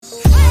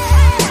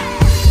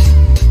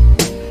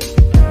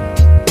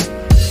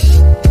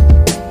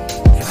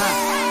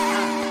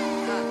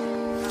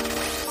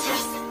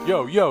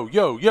yo,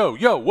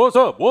 what's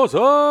up?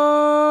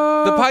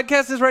 The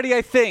podcast is ready,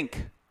 I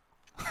think.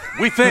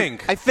 We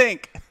think. I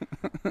think.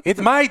 It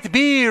might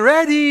be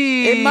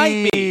ready. It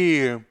might be.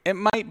 It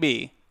might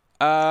be.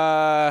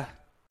 Oh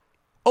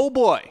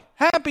boy.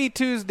 Happy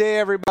Tuesday,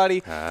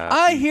 everybody.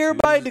 I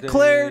hereby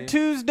declare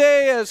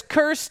Tuesday as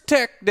Curse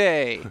Tech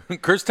Day.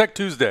 Curse Tech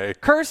Tuesday.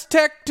 Curse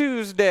Tech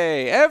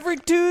Tuesday. Every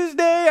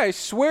Tuesday, I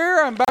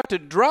swear I'm about to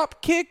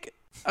drop kick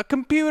a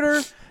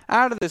computer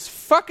out of this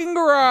fucking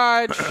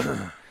garage.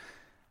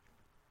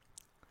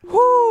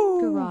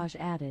 Woo! Garage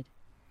added.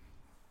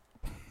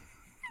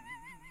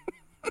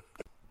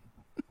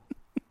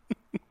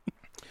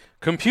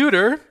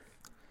 Computer,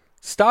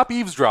 stop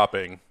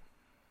eavesdropping.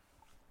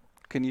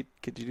 Could you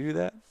do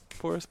that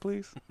for us,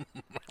 please?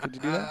 Could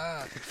you do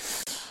that?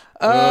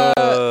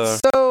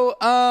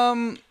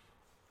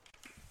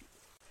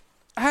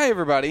 Hi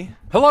everybody.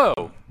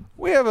 Hello.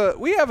 We have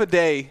a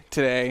day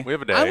today. We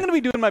have a day. I'm going to be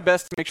doing my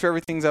best to make sure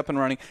everything's up and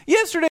running.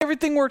 Yesterday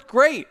everything worked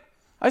great.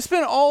 I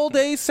spent all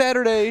day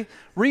Saturday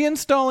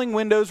reinstalling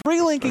Windows,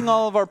 relinking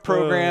all of our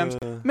programs.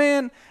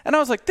 Man, and I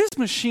was like, this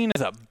machine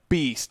is a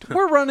beast.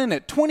 We're running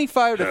at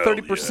 25 to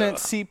 30%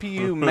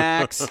 CPU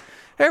max.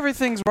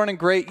 Everything's running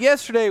great.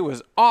 Yesterday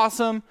was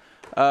awesome.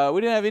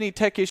 We didn't have any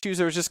tech issues.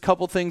 There was just a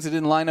couple things that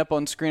didn't line up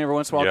on screen every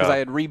once in a while because I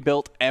had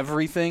rebuilt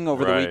everything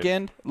over the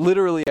weekend.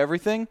 Literally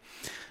everything.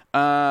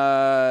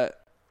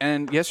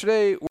 And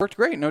yesterday worked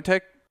great. No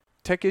tech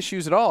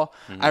issues at all.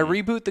 I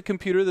reboot the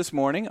computer this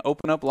morning,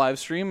 open up live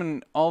stream,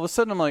 and all of a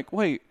sudden I'm like,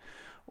 wait,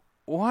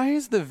 why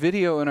is the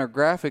video in our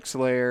graphics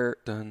layer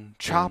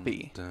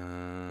choppy?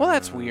 Well,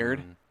 that's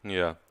weird.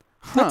 Yeah.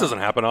 That doesn't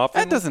happen often.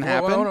 That doesn't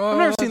happen. I've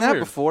never seen that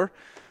before.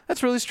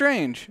 That's really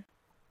strange.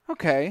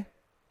 Okay.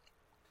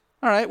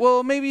 All right.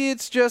 Well, maybe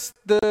it's just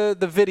the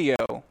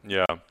video.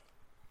 Yeah.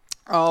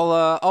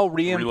 I'll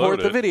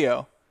re-import the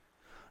video.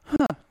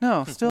 Huh.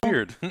 No, still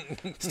weird.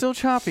 Still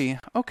choppy.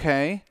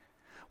 Okay.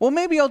 Well,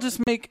 maybe I'll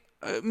just make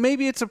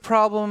maybe it's a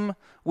problem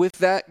with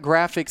that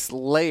graphics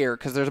layer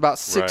because there's about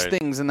 6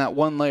 things in that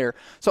one layer.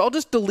 So I'll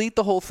just delete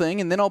the whole thing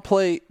and then I'll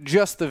play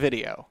just the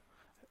video.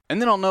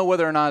 And then I'll know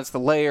whether or not it's the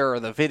layer or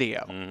the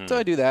video. So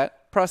I do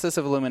that. Process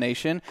of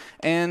elimination.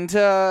 And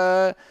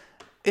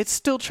it's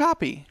still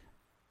choppy.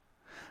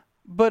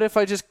 But if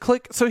I just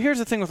click... So here's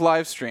the thing with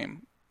live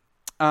stream.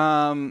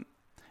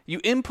 You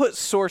input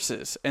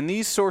sources, and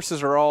these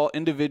sources are all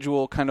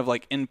individual kind of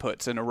like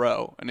inputs in a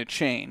row, in a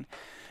chain.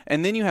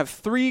 And then you have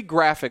 3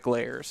 graphic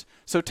layers.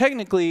 So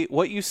technically,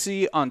 what you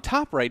see on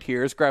top right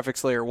here is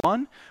graphics layer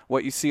 1.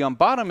 What you see on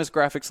bottom is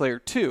graphics layer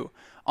 2.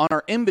 On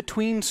our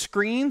in-between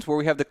screens, where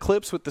we have the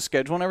clips with the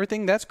schedule and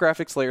everything, that's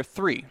graphics layer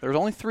 3. There's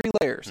only 3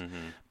 layers.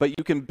 But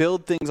you can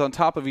build things on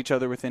top of each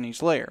other within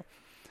each layer.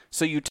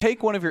 So you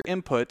take one of your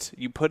inputs,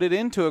 you put it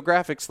into a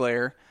graphics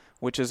layer,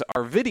 which is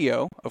our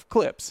video of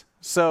clips.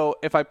 So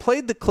if I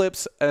played the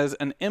clips as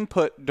an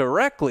input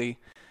directly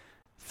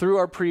through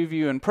our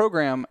preview and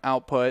program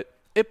output,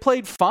 it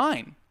played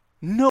fine.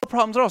 No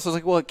problems at all. So I was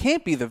like, well, it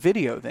can't be the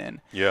video then.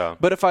 Yeah.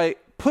 But if I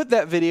put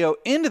that video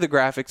into the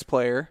graphics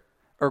player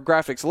or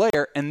graphics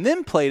layer and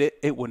then played it,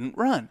 it wouldn't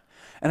run.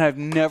 And I've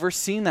never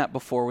seen that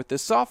before with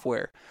this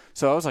software.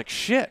 So I was like,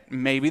 shit,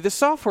 maybe the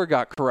software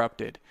got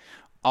corrupted.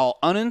 I'll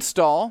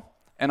uninstall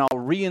and I'll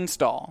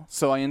reinstall.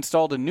 So I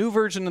installed a new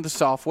version of the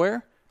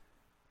software.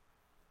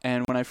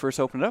 And when I first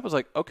opened it up, I was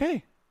like,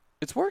 okay,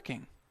 it's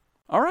working.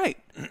 All right,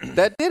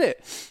 that did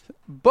it.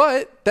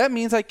 But that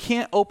means I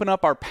can't open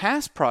up our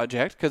past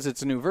project because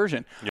it's a new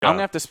version. Yeah. I'm going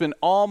to have to spend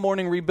all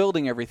morning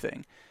rebuilding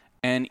everything.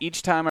 And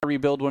each time I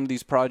rebuild one of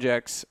these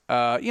projects,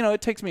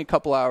 it takes me a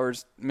couple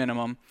hours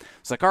minimum.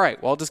 It's like, all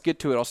right, well, I'll just get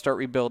to it. I'll start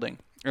rebuilding.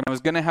 And I was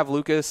going to have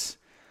Lucas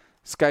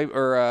Skype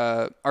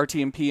or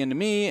RTMP into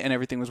me, and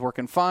everything was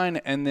working fine.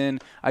 And then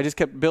I just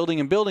kept building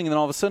and building, and then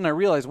all of a sudden I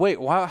realized, wait,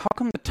 how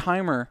come the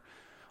timer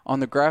on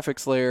the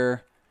graphics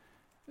layer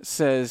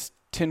says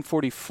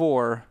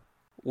 1044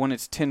 when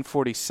it's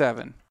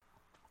 1047?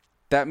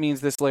 That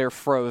means this layer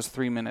froze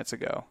 3 minutes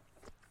ago.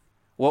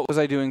 What was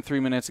I doing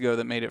 3 minutes ago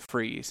that made it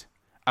freeze?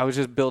 I was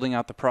just building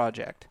out the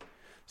project.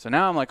 So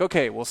now I'm like,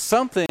 okay, well,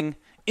 something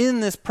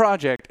in this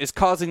project is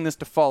causing this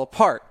to fall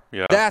apart.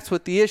 Yeah. That's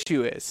what the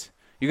issue is.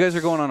 You guys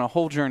are going on a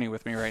whole journey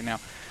with me right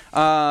now.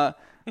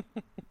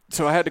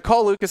 So I had to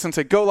call Lucas and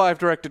say, go live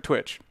direct to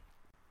Twitch.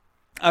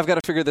 I've got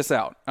to figure this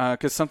out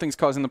because something's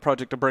causing the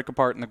project to break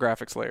apart in the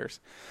graphics layers.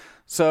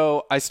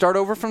 So I start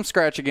over from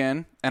scratch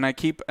again, and I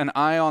keep an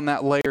eye on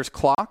that layer's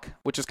clock,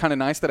 which is kind of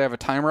nice that I have a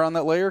timer on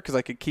that layer because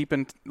I could keep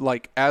in,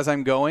 like, as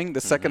I'm going,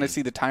 the second I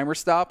see the timer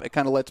stop, it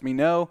kind of lets me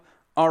know,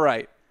 all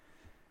right,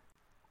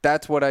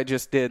 that's what I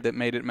just did that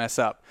made it mess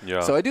up. Yeah.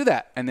 So I do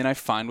that, and then I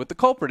find what the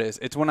culprit is.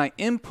 It's when I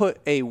input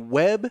a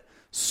web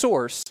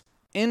source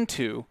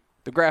into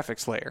the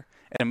graphics layer,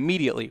 and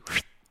immediately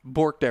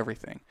borked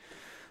everything.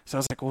 So I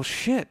was like, well,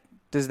 shit,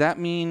 does that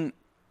mean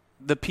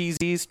the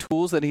PZ's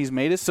tools that he's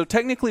made us? So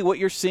technically what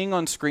you're seeing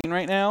on screen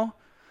right now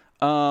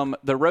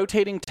the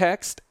rotating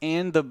text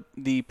and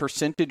the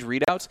percentage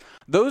readouts,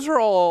 those are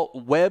all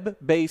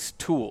web-based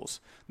tools.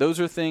 Those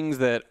are things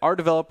that our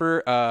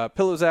developer,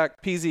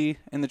 Pillowzack PZ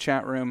in the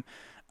chat room,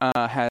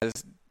 has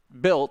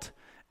built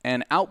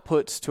and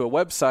outputs to a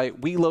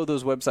website. We load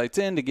those websites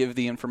in to give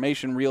the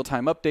information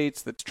real-time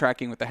updates that's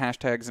tracking with the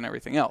hashtags and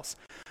everything else.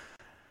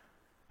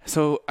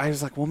 So I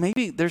was like, well,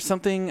 maybe there's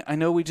something. I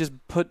know we just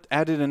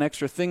added an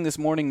extra thing this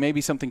morning.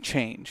 Maybe something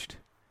changed.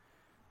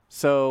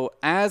 So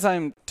as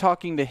I'm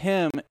talking to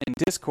him in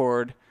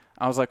Discord,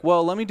 I was like,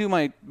 well, let me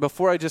do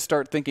before I just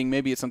start thinking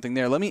maybe it's something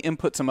there, let me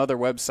input some other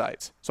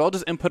websites. So I'll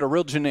just input a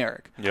real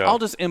generic. Yeah. I'll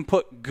just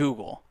input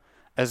Google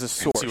as a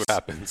source. See what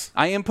happens.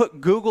 I input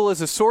Google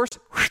as a source,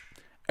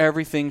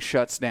 everything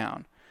shuts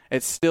down.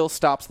 It still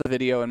stops the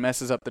video and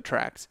messes up the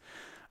tracks.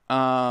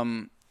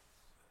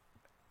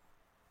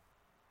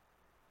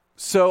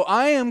 So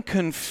I am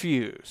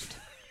confused.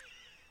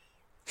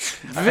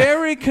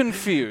 Very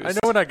confused. I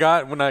know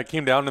when I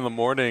came down in the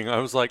morning, I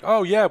was like,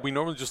 oh, yeah, we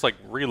normally just like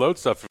reload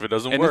stuff if it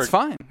doesn't And work. it's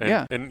fine,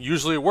 yeah. And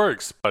usually it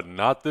works, but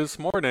not this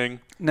morning.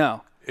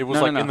 No. It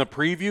was in the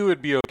preview,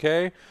 it'd be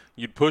okay.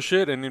 You'd push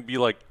it and it'd be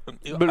like,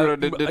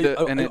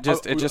 and it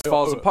just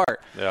falls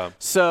apart. Yeah.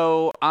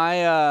 So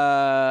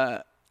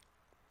I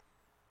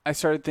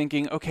started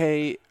thinking,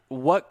 okay,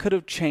 what could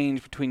have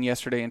changed between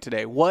yesterday and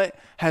today? What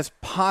has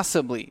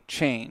possibly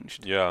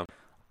changed? Yeah.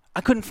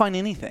 I couldn't find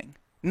anything.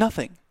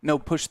 Nothing. No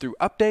push through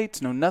updates,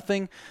 no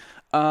nothing.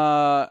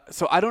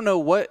 So I don't know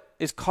what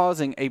is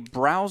causing a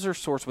browser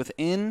source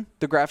within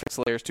the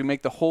graphics layers to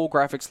make the whole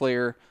graphics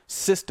layer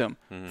system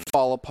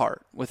fall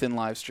apart within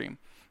Livestream.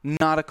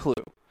 Not a clue.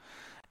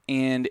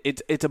 And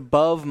it's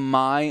above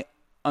my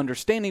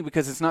understanding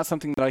because it's not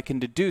something that I can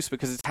deduce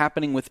because it's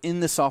happening within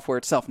the software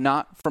itself,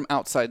 not from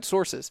outside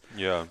sources.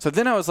 Yeah. So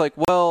then I was like,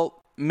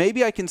 well,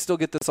 maybe I can still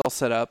get this all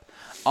set up.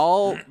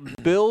 I'll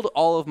build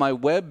all of my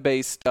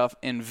web-based stuff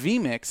in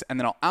vMix, and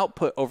then I'll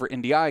output over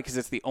NDI because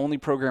it's the only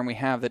program we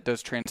have that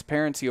does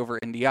transparency over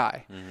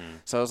NDI.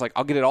 So I was like,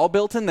 I'll get it all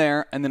built in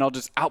there, and then I'll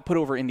just output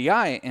over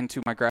NDI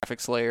into my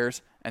graphics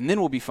layers, and then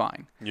we'll be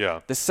fine.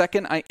 Yeah. The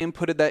second I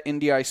inputted that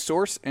NDI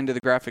source into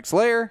the graphics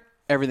layer,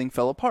 everything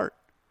fell apart.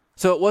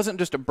 So it wasn't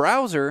just a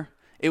browser,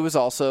 it was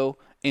also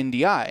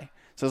NDI.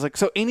 So I was like,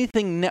 so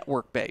anything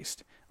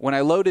network-based. When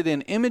I loaded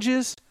in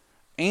images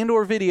and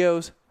or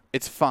videos,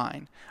 it's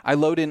fine. I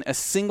load in a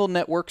single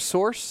network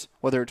source,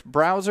 whether it's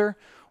browser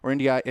or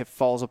NDI, it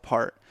falls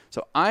apart.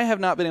 So I have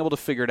not been able to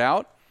figure it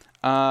out.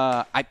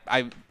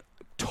 I'm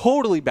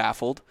totally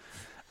baffled.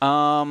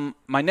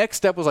 My next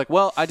step was like,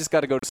 well, I just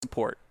got to go to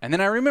support. And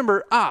then I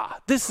remember,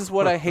 this is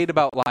what I hate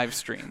about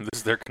Livestream. This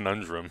is their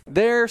conundrum.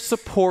 Their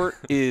support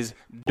is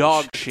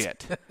dog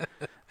shit.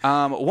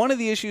 One of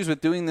the issues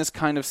with doing this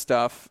kind of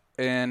stuff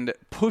and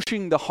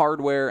pushing the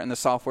hardware and the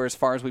software as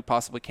far as we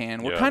possibly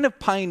can, we're kind of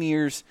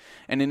pioneers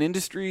in an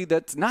industry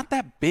that's not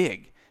that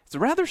big. It's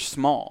rather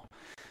small.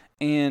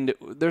 And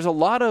there's a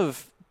lot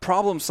of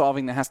problem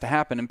solving that has to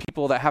happen and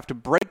people that have to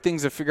break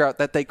things to figure out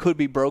that they could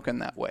be broken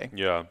that way.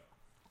 Yeah.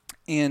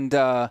 And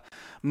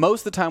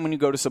most of the time when you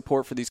go to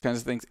support for these kinds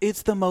of things,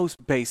 it's the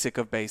most basic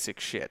of basic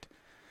shit.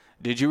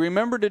 Did you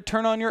remember to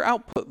turn on your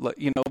output,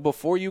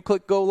 before you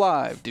click go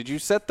live? Did you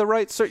set the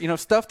right,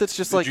 stuff that's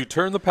just Did you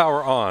turn the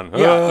power on?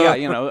 Yeah,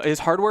 is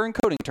hardware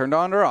encoding turned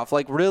on or off?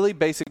 Like really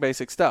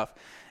basic stuff.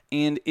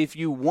 And if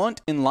you want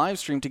in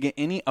Livestream to get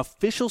any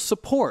official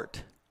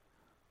support,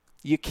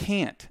 you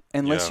can't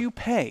unless you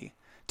pay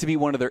to be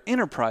one of their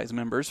enterprise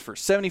members for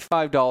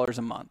 $75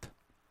 a month.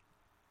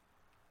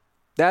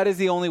 That is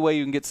the only way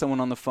you can get someone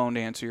on the phone to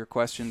answer your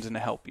questions and to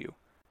help you.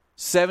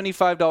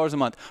 $75 a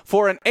month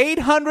for an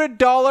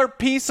 $800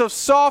 piece of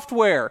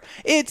software.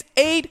 It's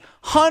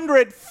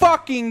 $800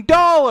 fucking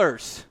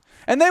dollars.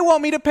 And they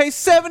want me to pay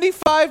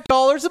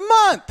 $75 a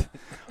month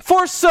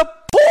for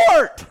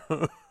support.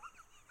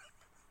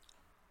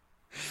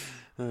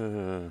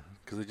 Because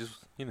they just,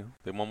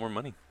 they want more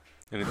money.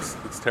 And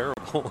it's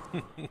terrible.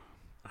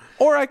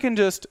 Or I can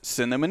just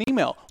send them an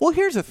email. Well,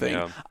 here's the thing.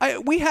 Yeah.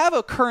 We have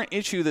a current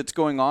issue that's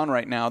going on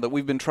right now that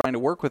we've been trying to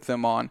work with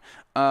them on.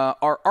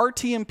 Our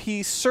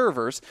RTMP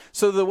servers.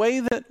 So the way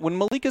that when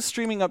Malika's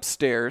streaming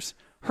upstairs,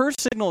 her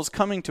signal is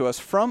coming to us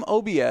from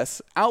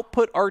OBS,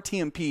 output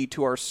RTMP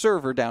to our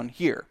server down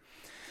here.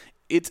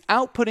 It's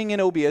outputting in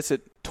OBS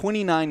at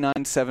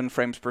 2997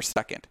 frames per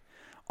second.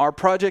 Our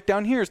project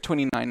down here is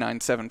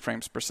 2997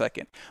 frames per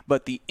second.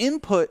 But the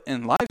input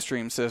in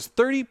Livestream says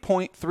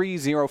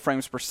 30.30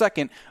 frames per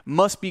second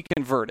must be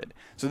converted.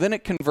 So then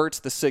it converts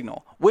the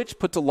signal, which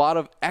puts a lot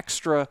of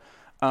extra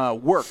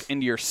work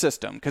into your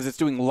system because it's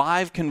doing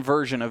live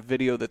conversion of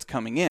video that's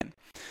coming in.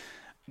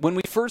 When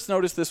we first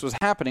noticed this was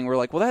happening, we're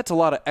like, well, that's a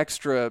lot of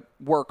extra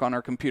work on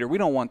our computer. We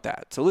don't want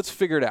that. So let's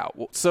figure it out.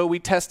 So we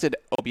tested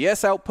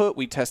OBS output.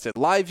 We tested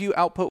live view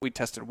output. We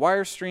tested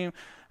Wirestream.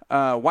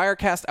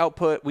 Wirecast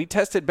output. We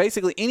tested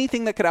basically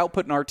anything that could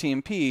output an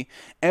RTMP.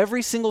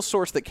 Every single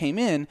source that came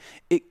in,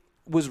 it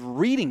was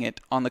reading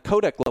it on the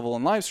codec level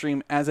in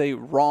Livestream as a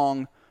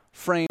wrong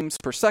frames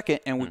per second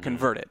and would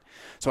convert it.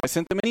 So I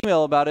sent them an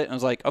email about it and I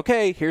was like,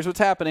 okay, here's what's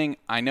happening.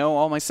 I know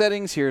all my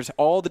settings. Here's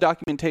all the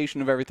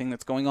documentation of everything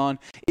that's going on.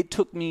 It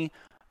took me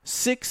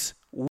 6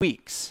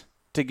 weeks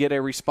to get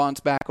a response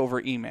back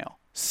over email.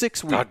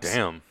 6 weeks. God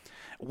damn.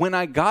 When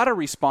I got a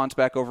response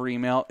back over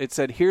email, it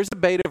said, here's the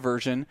beta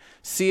version.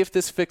 See if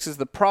this fixes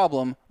the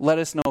problem. Let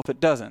us know if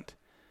it doesn't.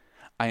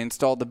 I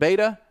installed the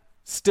beta.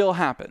 Still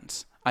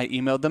happens. I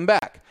emailed them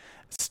back.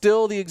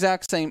 Still the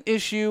exact same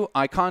issue.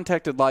 I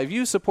contacted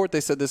LiveView support.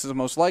 They said this is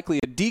most likely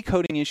a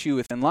decoding issue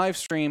within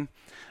Livestream.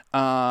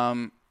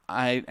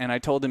 I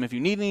told them, if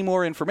you need any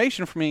more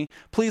information from me,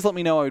 please let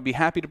me know. I would be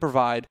happy to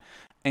provide.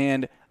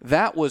 And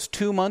that was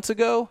 2 months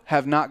ago.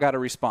 Have not got a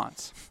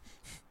response.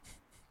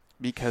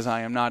 Because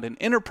I am not an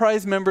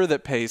enterprise member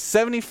that pays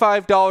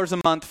 $75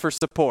 a month for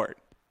support.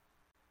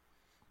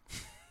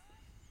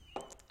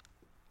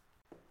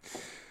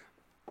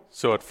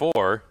 So at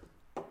 4,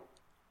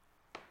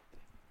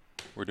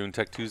 we're doing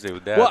Tech Tuesday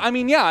with Dad. Well, I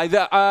mean,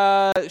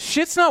 yeah,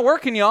 shit's not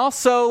working, y'all.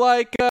 So,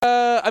 like,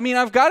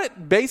 I've got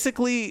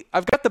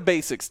the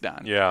basics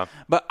done. Yeah.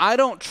 But I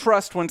don't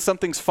trust when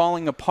something's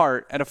falling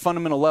apart at a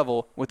fundamental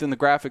level within the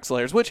graphics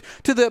layers, which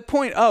to the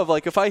point of,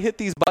 like, if I hit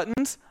these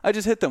buttons, I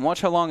just hit them.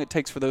 Watch how long it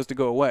takes for those to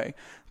go away.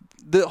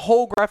 The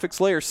whole graphics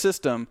layer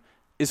system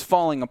is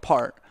falling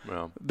apart.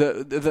 Well.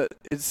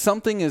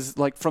 Something is,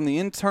 like, from the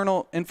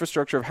internal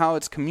infrastructure of how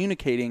it's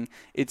communicating,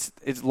 it's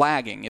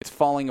lagging, it's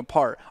falling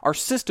apart. Our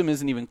system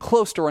isn't even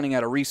close to running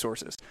out of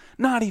resources.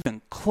 Not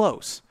even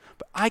close.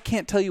 But I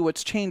can't tell you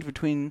what's changed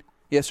between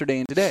yesterday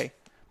and today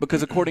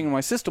because according to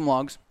my system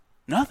logs,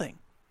 nothing.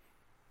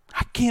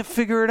 I can't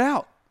figure it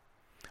out.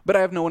 But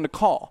I have no one to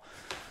call.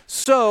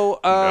 So,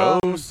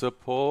 no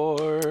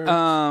support.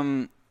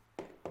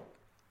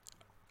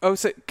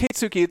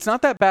 Keitsuki, it's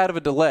not that bad of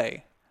a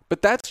delay.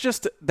 But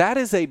that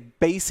is a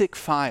basic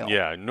file.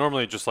 Yeah,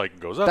 normally it just like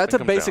goes up. That's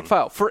and a comes basic down.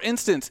 file. For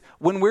instance,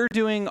 when we're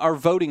doing our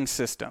voting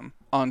system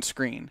on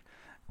screen,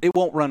 it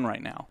won't run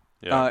right now.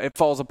 Yeah. It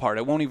falls apart.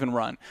 It won't even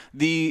run.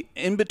 The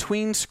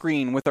in-between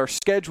screen with our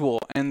schedule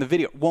and the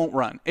video won't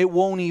run. It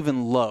won't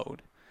even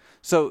load.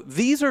 So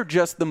these are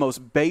just the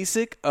most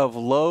basic of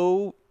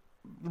low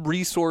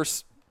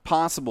resource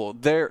possible.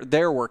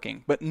 They're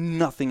working, but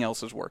nothing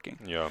else is working.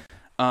 Yeah.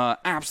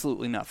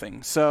 Absolutely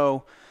nothing.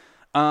 So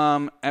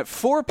at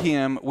 4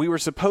 p.m., we were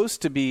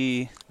supposed to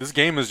be This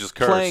game is just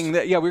cursed. playing.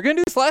 We were going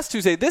to do this last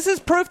Tuesday. This is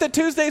proof that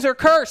Tuesdays are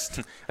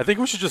cursed. I think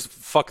we should just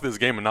fuck this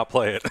game and not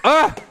play it.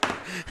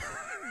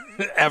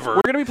 Ever.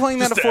 We're going to be playing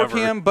that Just at 4 ever.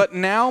 p.m., but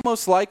now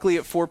most likely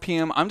at 4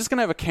 p.m., I'm just going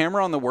to have a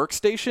camera on the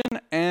workstation,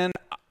 and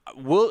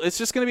it's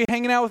just going to be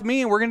hanging out with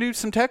me, and we're going to do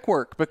some tech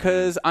work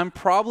because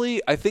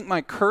I think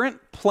my current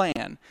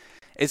plan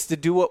is to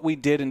do what we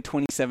did in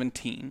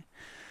 2017,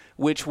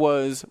 which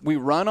was we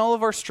run all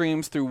of our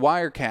streams through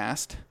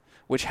Wirecast,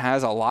 which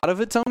has a lot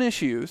of its own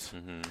issues,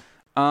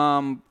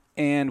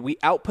 and we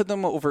output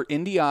them over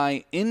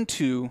NDI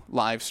into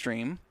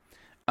Livestream,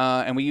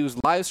 and we use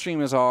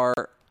Livestream as our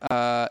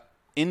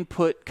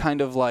input kind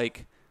of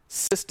like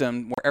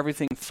system where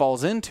everything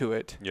falls into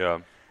it. Yeah.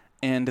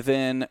 And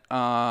then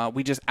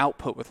we just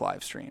output with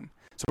Livestream.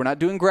 So we're not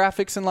doing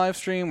graphics in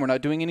Livestream. We're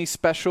not doing any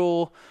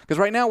special, because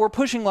right now we're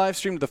pushing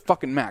Livestream to the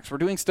fucking max. We're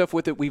doing stuff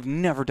with it we've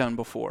never done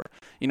before.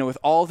 You know, with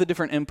all the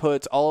different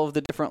inputs, all of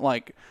the different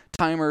like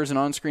timers and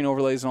on-screen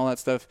overlays and all that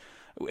stuff.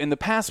 In the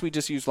past, we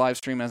just used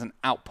Livestream as an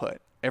output.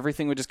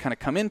 Everything would just kind of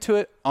come into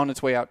it on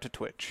its way out to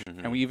Twitch.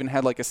 And we even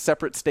had like a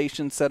separate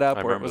station set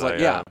up where it was like,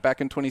 back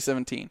in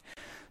 2017.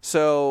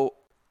 So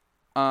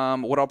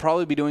what I'll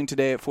probably be doing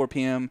today at 4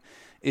 p.m.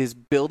 is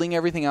building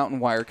everything out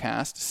in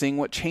Wirecast, seeing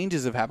what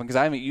changes have happened, because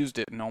I haven't used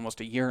it in almost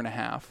a year and a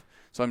half.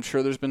 So I'm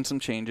sure there's been some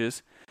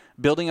changes.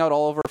 Building out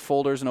all of our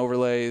folders and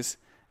overlays,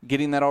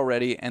 getting that all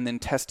ready, and then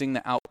testing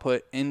the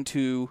output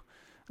into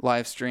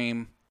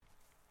Livestream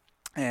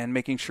and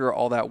making sure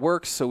all that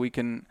works so we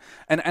can...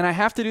 And I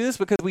have to do this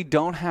because we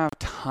don't have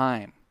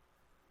time.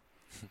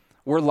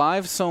 We're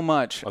live so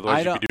much.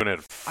 Otherwise, you'd be doing it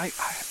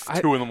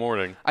at 2 in the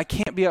morning. I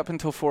can't be up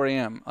until 4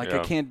 a.m. I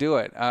can't do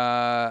it.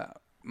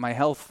 My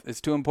health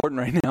is too important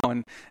right now,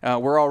 and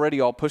we're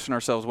already all pushing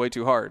ourselves way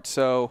too hard.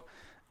 So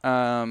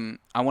I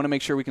want to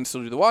make sure we can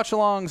still do the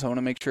watch-alongs. I want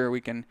to make sure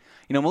we can...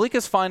 You know,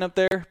 Malika's fine up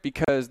there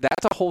because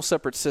that's a whole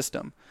separate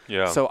system.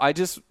 Yeah. So I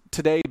just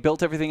today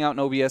built everything out in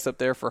OBS up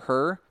there for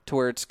her to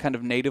where it's kind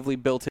of natively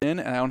built in,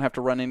 and I don't have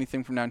to run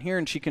anything from down here,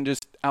 and she can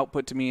just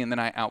output to me, and then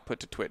I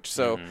output to Twitch.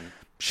 So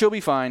she'll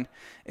be fine.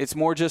 It's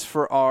more just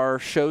for our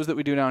shows that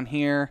we do down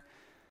here.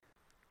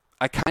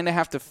 I kind of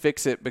have to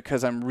fix it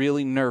because I'm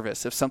really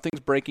nervous. If something's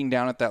breaking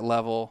down at that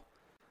level,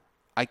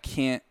 I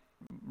can't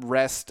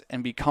rest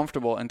and be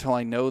comfortable until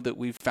I know that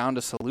we've found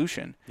a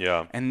solution.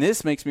 Yeah. And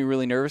this makes me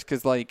really nervous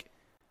because, like,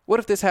 what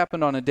if this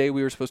happened on a day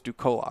we were supposed to do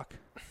Kolak?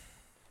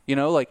 You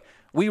know, like,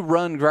 we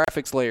run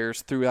graphics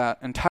layers through that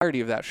entirety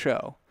of that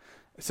show.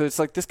 So it's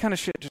like this kind of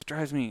shit just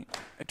drives me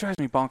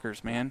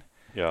bonkers, man.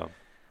 Yeah.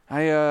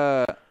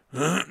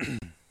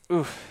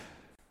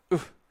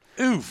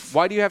 Oof.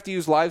 Why do you have to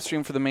use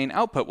Livestream for the main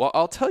output? Well,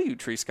 I'll tell you,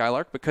 Tree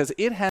Skylark, because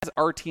it has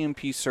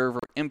RTMP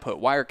server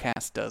input.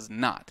 Wirecast does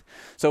not.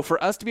 So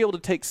for us to be able to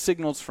take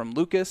signals from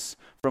Lucas,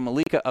 from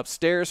Malika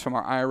upstairs, from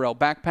our IRL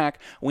backpack,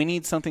 we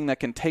need something that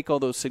can take all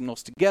those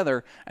signals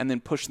together and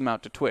then push them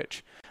out to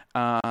Twitch.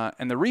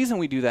 And the reason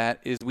we do that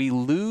is we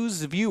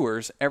lose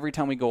viewers every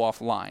time we go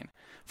offline.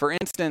 For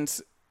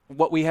instance,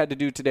 what we had to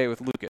do today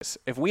with Lucas.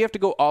 If we have to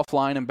go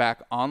offline and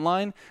back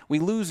online, we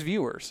lose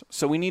viewers.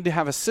 So we need to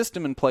have a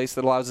system in place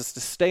that allows us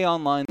to stay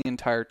online the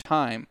entire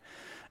time.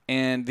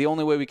 And the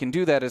only way we can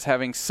do that is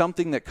having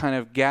something that kind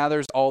of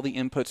gathers all the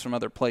inputs from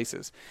other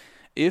places.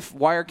 If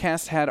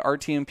Wirecast had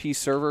RTMP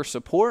server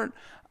support,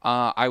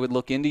 I would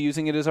look into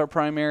using it as our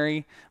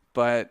primary,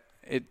 but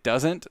it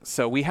doesn't.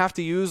 So we have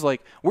to use,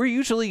 we're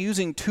usually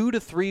using 2 to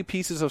 3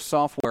 pieces of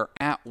software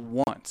at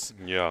once.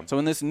 Yeah. So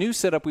in this new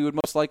setup, we would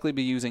most likely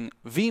be using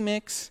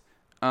vMix,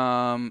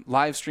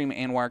 Livestream,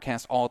 and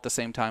Wirecast all at the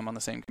same time on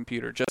the same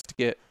computer just to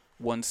get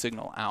one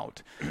signal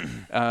out.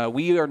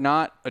 We are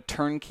not a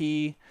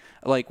turnkey.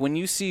 Like when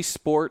you see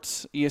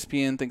sports,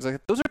 ESPN, things like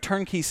that, those are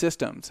turnkey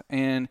systems,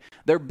 and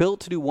they're built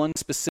to do one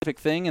specific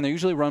thing, and they're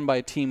usually run by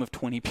a team of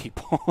 20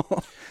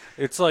 people.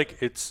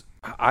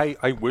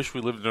 I wish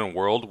we lived in a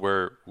world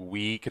where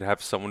we could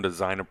have someone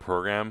design a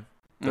program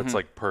that's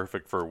like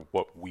perfect for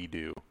what we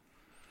do.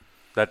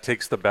 That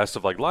takes the best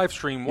of like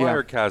Livestream,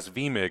 Wirecast,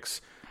 vMix,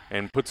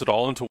 and puts it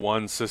all into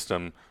one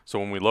system. So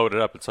when we load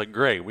it up, it's like,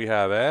 great, we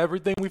have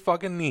everything we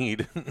fucking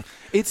need.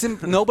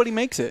 Nobody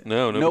makes it.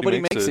 No, nobody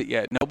makes it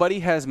yet.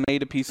 Nobody has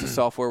made a piece of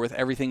software with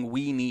everything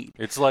we need.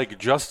 It's like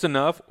just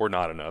enough or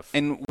not enough.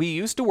 And we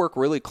used to work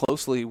really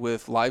closely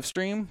with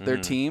Livestream, their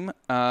team,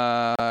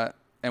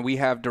 and we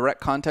have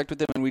direct contact with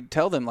them, and we'd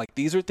tell them, like,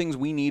 these are things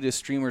we need as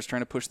streamers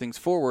trying to push things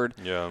forward.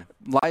 Yeah.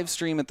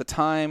 Livestream at the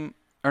time,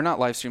 or not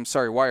Livestream,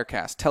 sorry,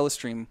 Wirecast,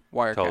 Telestream,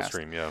 Wirecast.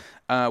 Telestream,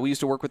 yeah. We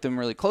used to work with them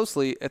really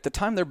closely. At the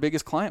time, their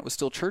biggest client was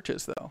still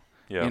churches, though.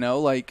 Yeah. You know,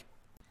 like,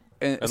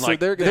 and so like,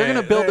 they're going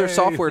to build their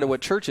software to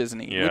what churches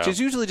need, Yeah. which is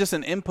usually just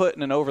an input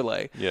and an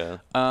overlay. Yeah.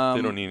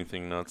 They don't need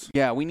anything nuts.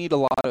 Yeah, we need a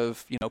lot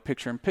of,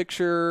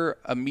 picture-in-picture,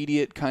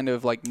 immediate kind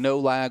of like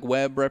no-lag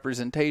web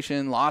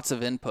representation, lots of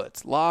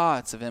inputs.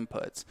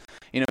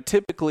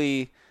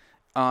 Typically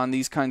on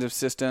these kinds of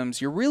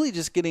systems, you're really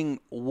just getting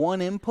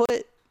one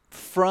input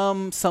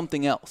from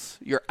something else.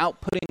 You're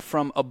outputting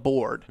from a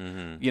board,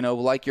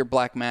 like your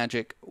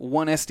Blackmagic,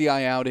 one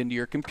SDI out into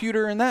your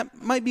computer, and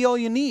that might be all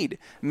you need.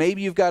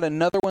 Maybe you've got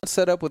another one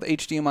set up with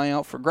HDMI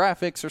out for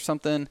graphics or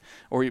something,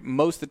 or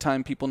most of the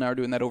time people now are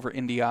doing that over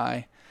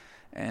NDI.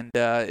 And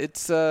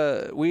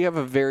we have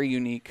a very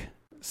unique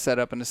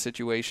setup and a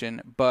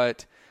situation,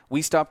 but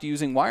we stopped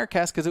using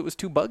Wirecast because it was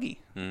too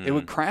buggy. It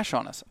would crash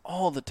on us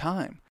all the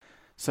time.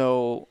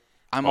 So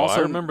I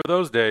remember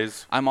those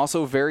days. I'm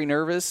also very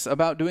nervous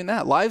about doing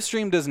that.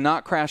 Livestream does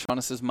not crash on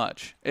us as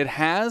much. It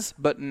has,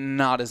 but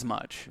not as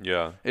much.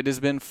 Yeah. It has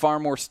been far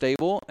more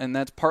stable, and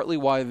that's partly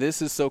why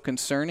this is so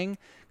concerning,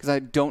 because I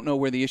don't know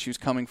where the issue is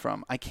coming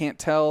from. I can't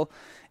tell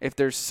if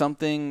there's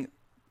something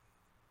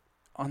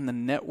on the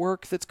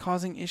network that's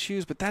causing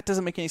issues, but that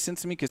doesn't make any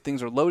sense to me because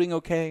things are loading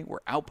okay,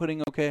 we're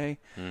outputting okay.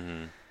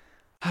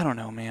 I don't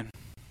know, man.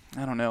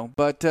 I don't know,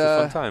 but it's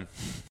a fun time.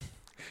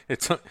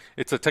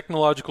 It's a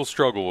technological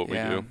struggle what we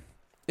do.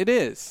 It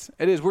is.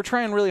 We're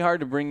trying really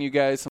hard to bring you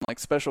guys some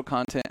special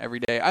content every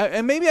day.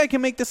 And maybe I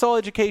can make this all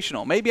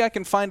educational. Maybe I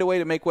can find a way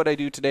to make what I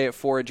do today at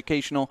 4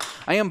 educational.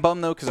 I am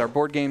bummed though because our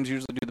board games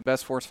usually do the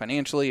best for us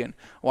financially, and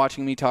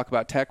watching me talk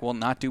about tech will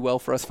not do well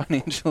for us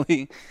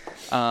financially.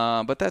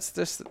 But that's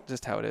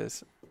just how it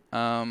is.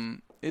 I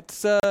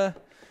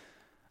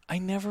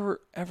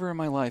never ever in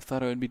my life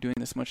thought I would be doing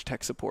this much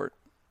tech support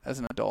as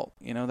an adult.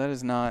 That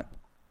is not.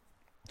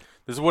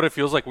 This is what it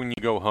feels like when you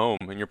go home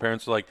and your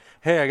parents are like,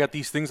 hey, I got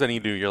these things I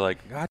need to do. You're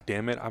like, God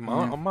damn it. I'm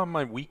on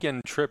my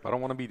weekend trip. I don't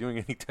want to be doing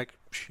any tech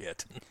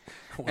shit.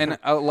 And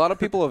a lot of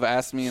people have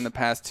asked me in the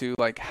past too,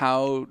 like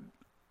how,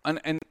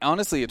 and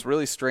honestly, it's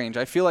really strange.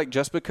 I feel like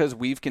just because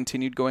we've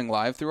continued going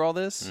live through all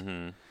this,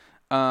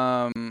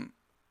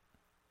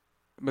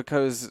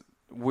 because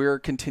we're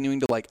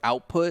continuing to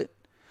output,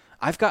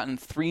 I've gotten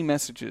 3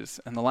 messages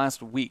in the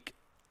last week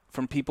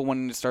from people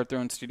wanting to start their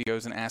own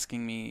studios and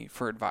asking me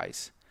for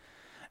advice.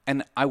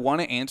 And I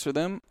want to answer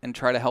them and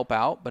try to help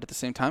out, but at the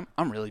same time,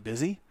 I'm really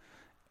busy.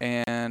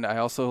 And I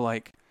also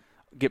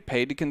get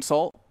paid to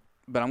consult,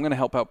 but I'm going to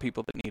help out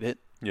people that need it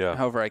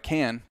however I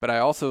can. But I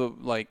also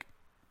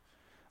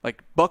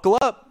buckle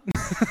up,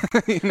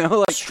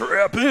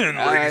 strap in.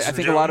 I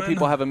think a lot of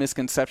people have a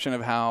misconception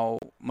of how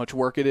much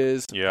work it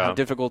is, how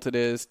difficult it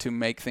is to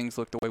make things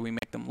look the way we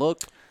make them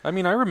look. I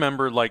mean, I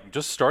remember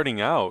just starting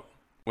out.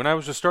 When I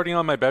was just starting out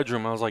in my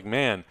bedroom, I was like,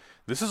 man,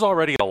 this is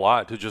already a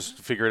lot to just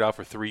figure it out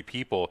for 3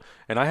 people.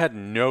 And I had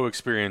no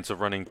experience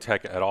of running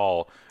tech at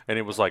all. And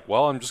it was like,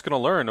 well, I'm just going to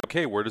learn.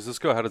 Okay, where does this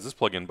go? How does this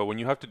plug in? But when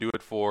you have to do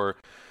it for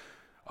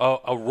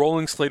a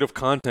rolling slate of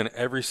content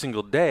every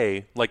single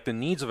day, the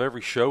needs of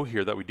every show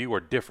here that we do are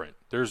different.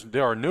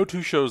 There are no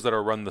 2 shows that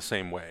are run the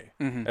same way.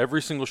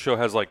 Every single show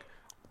has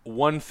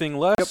one thing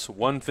less,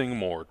 one thing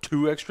more,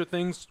 two extra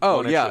things. Oh,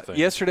 one yeah. extra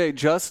thing. Yesterday,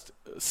 just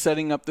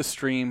setting up the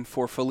stream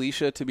for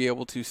Felicia to be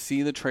able to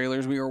see the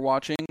trailers we were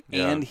watching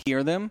and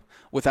hear them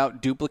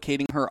without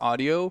duplicating her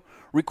audio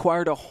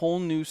required a whole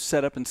new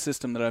setup and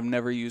system that I've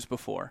never used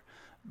before,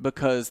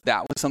 because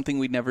that was something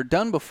we'd never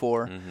done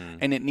before,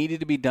 and it needed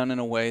to be done in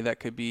a way that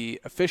could be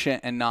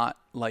efficient and not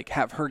like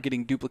have her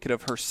getting duplicate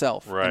of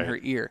herself in her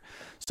ear.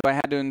 So I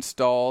had to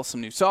install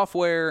some new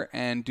software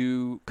and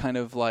do kind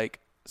of like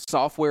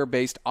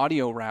software-based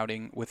audio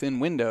routing within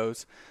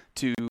Windows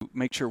to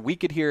make sure we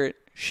could hear it,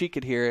 she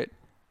could hear it,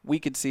 we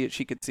could see it,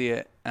 she could see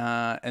it,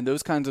 and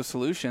those kinds of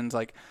solutions.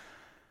 Like,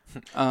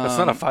 that's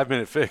not a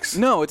 5-minute fix.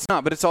 No, it's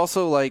not. But it's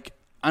also like,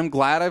 I'm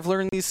glad I've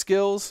learned these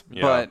skills,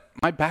 but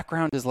my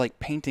background is like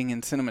painting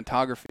and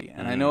cinematography.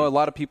 And I know a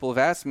lot of people have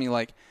asked me,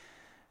 like,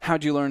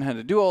 how'd you learn how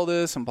to do all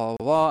this and blah,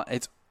 blah, blah.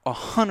 It's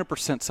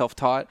 100%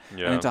 self-taught,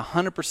 and it's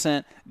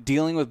 100%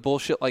 dealing with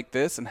bullshit like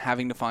this and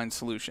having to find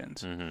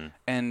solutions,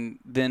 and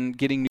then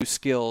getting new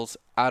skills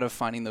out of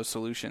finding those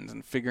solutions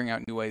and figuring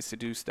out new ways to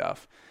do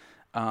stuff.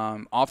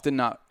 Often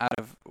not out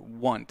of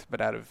want,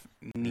 but out of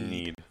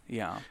need.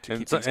 Yeah, to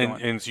keep things going.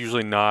 And it's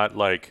usually not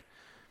like,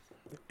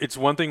 it's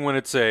one thing when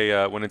it's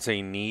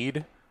a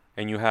need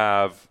and you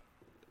have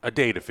a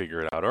day to figure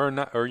it out, or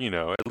not, or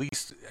at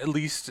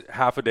least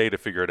half a day to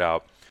figure it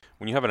out.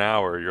 When you have an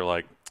hour, you're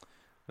like,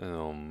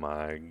 oh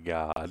my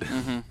God.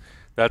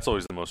 That's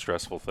always the most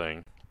stressful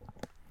thing.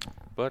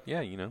 But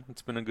yeah,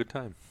 it's been a good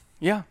time.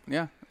 Yeah.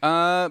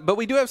 But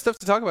we do have stuff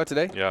to talk about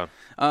today. Yeah.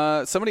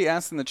 Somebody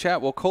asked in the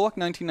chat, will Kolak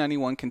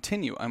 1991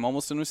 continue? I'm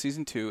almost done with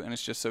season 2, and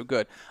it's just so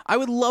good. I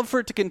would love for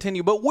it to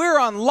continue, but we're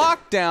on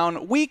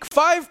lockdown, week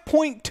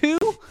 5.2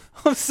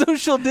 of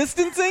social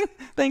distancing.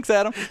 Thanks,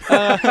 Adam.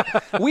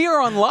 We are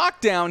on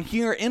lockdown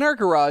here in our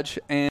garage,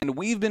 and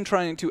we've been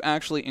trying to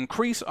actually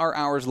increase our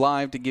hours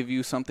live to give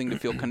you something to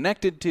feel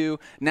connected to.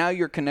 Now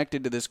you're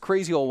connected to this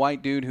crazy old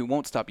white dude who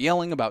won't stop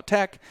yelling about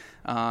tech.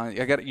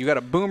 You got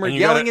a boomer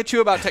yelling at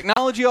you about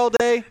technology all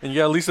day. And you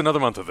got at least another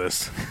month of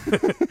this,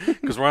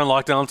 because we're on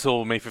lockdown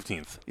until May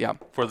 15th. Yeah,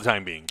 for the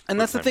time being. And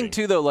that's the thing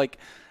too, though. Like,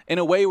 in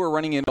a way, we're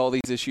running into all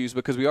these issues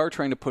because we are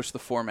trying to push the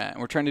format, and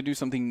we're trying to do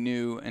something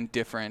new and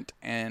different,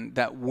 and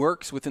that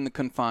works within the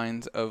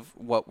confines of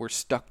what we're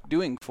stuck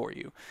doing for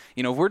you.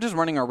 If we're just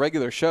running our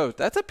regular shows,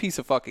 that's a piece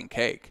of fucking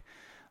cake.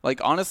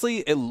 Like, honestly,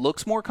 it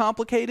looks more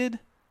complicated,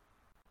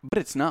 but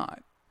it's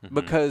not,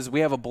 because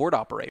we have a board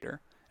operator.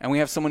 And we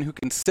have someone who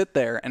can sit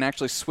there and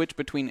actually switch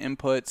between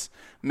inputs,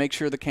 make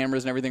sure the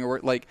cameras and everything are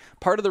working. Like,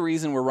 part of the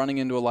reason we're running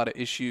into a lot of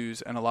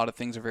issues and a lot of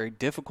things are very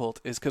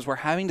difficult is because we're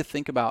having to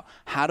think about,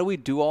 how do we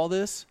do all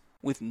this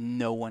with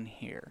no one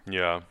here?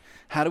 Yeah.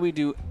 How do we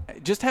do,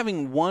 just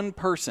having one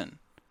person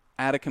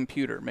at a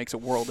computer makes a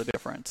world of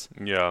difference.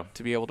 Yeah.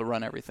 To be able to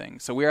run everything.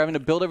 So we're having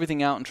to build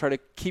everything out and try to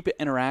keep it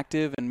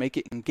interactive and make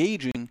it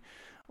engaging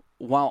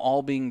while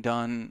all being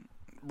done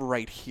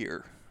right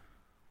here.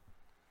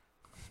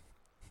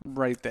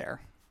 Right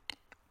there.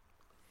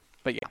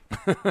 But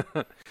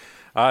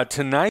yeah.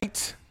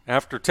 Tonight,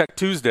 after Tech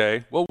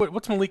Tuesday, well,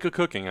 what's Malika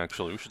cooking,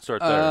 actually? We should start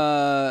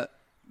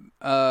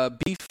there.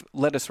 Beef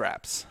lettuce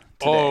wraps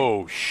today.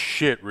 Oh,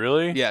 shit,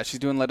 really? Yeah, she's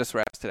doing lettuce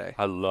wraps today.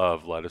 I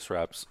love lettuce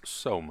wraps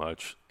so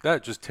much.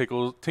 That just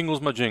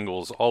tingles my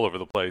jingles all over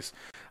the place.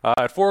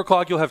 At 4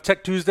 o'clock, you'll have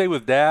Tech Tuesday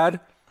with Dad.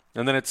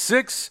 And then at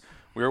 6,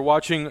 we are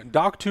watching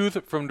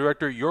Dogtooth from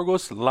director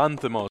Yorgos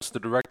Lanthimos, the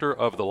director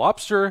of The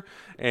Lobster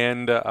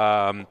and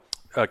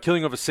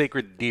Killing of a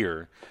Sacred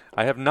Deer.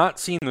 I have not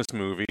seen this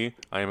movie.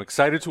 I am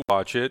excited to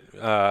watch it.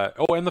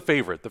 And The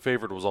Favorite. The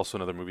Favorite was also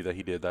another movie that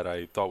he did that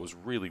I thought was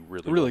really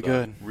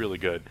good. Really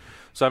good.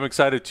 So I'm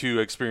excited to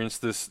experience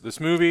this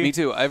movie. Me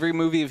too. Every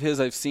movie of his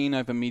I've seen,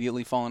 I've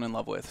immediately fallen in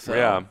love with. So.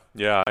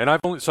 Yeah. And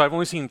I've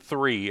only seen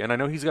 3, and I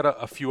know he's got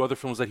a few other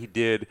films that he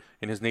did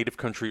in his native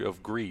country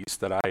of Greece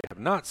that I have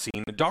not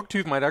seen.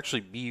 Dogtooth might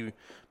actually be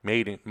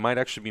made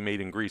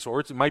in Greece,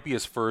 or it might be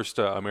his first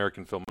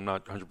American film. I'm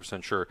not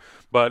 100% sure,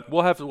 but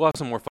we'll have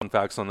some more fun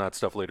facts on that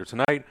stuff later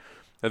tonight.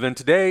 And then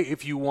today,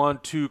 if you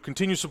want to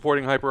continue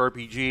supporting Hyper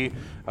RPG,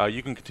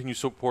 you can continue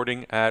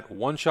supporting at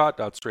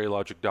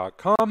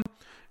oneshot.straylogic.com,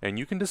 and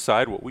you can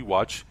decide what we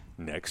watch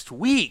next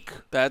week.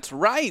 That's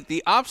right.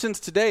 The options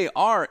today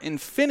are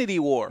Infinity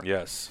War,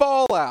 yes,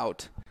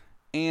 Fallout,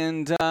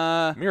 and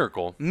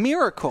Miracle.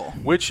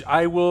 Which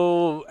I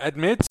will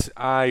admit,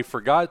 I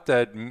forgot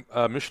that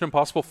Mission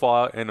Impossible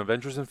Fallout and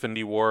Avengers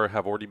Infinity War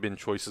have already been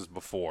choices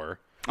before.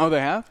 Oh,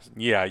 they have?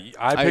 Yeah.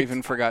 I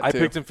even forgot, I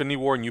picked Infinity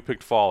War and you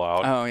picked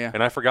Fallout. Oh, yeah.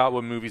 And I forgot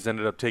what movies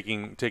ended up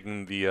taking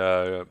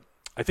the...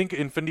 I think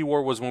Infinity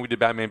War was when we did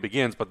Batman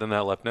Begins, but then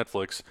that left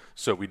Netflix,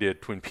 so we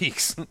did Twin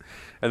Peaks.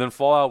 And then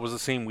Fallout was the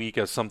same week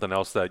as something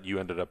else that you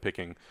ended up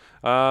picking.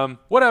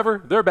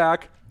 Whatever, they're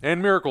back,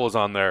 and Miracle is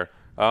on there.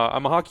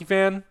 I'm a hockey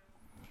fan,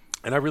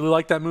 and I really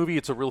like that movie.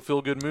 It's a real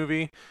feel-good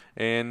movie,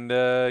 and,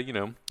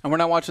 And we're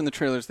not watching the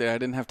trailers today. I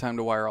didn't have time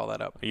to wire all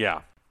that up.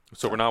 Yeah.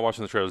 So we're not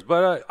watching the trailers.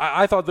 But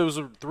I thought those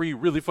were 3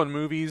 really fun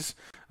movies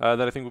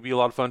that I think would be a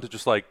lot of fun to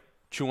just, like,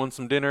 chew on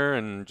some dinner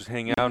and just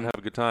hang out and have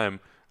a good time.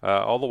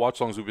 All the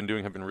watch-alongs we've been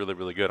doing have been really,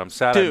 really good. I'm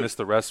sad I missed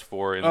the rest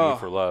for In the Mood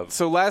for Love.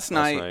 So last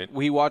night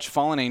we watched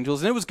Fallen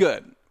Angels, and it was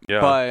good.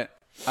 Yeah.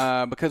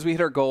 But because we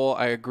hit our goal,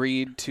 I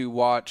agreed to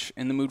watch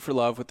In the Mood for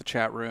Love with the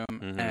chat room,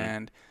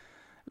 and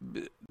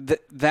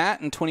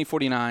that and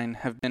 2049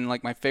 have been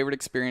like my favorite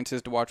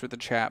experiences to watch with the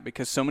chat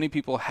because so many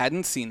people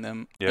hadn't seen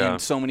them,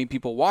 and so many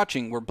people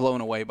watching were blown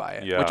away by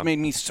it, which made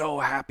me so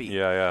happy.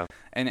 Yeah.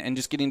 And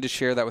just getting to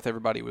share that with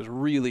everybody was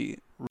really,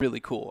 really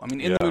cool. I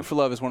mean, In the Mood for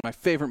Love is one of my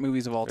favorite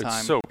movies of all time.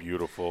 It's so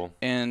beautiful.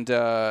 And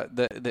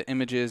the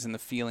images and the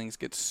feelings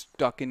get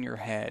stuck in your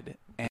head.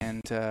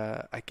 And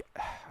I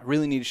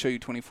really need to show you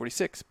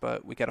 2046,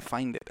 but we got to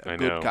find it, a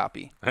good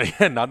copy.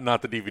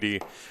 not the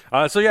DVD.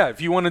 So yeah, if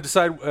you want to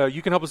decide,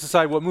 you can help us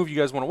decide what movie you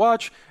guys want to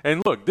watch.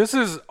 And look, this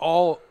is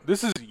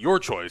your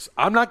choice.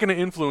 I'm not going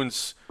to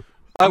influence.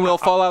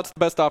 Fallout's the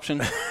best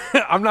option.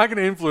 I'm not going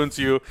to influence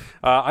you.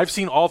 I've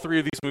seen all three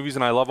of these movies,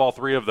 and I love all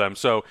three of them.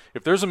 So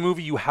if there's a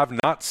movie you have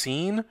not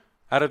seen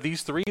out of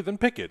these three, then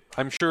pick it.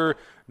 I'm sure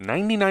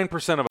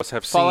 99% of us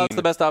have seen... Fallout's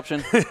the best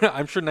option.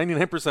 I'm sure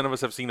 99% of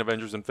us have seen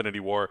Avengers Infinity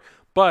War,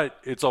 but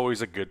it's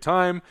always a good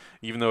time,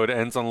 even though it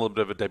ends on a little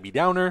bit of a Debbie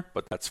Downer,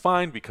 but that's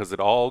fine because it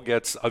all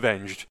gets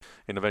avenged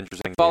in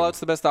Avengers Endgame. Fallout's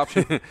the best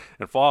option.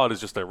 And Fallout is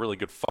just a really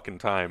good fucking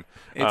time.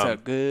 It's a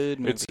good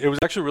movie. It was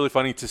actually really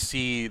funny to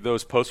see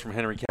those posts from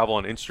Henry Cavill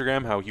on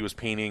Instagram, how he was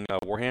painting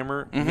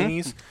Warhammer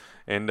minis.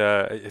 And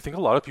I think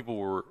a lot of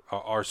people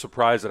are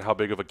surprised at how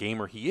big of a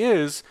gamer he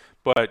is.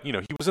 But, he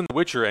was in The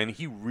Witcher, and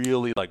he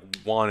really,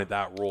 wanted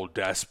that role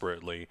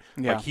desperately.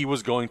 Yeah. He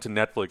was going to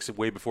Netflix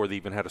way before they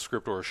even had a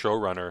script or a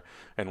showrunner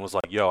and was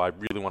like, yo, I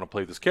really want to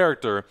play this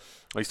character.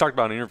 He's talked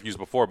about in interviews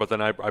before, but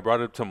then I brought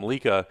it up to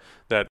Malika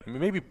that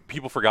maybe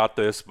people forgot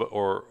this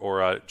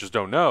or just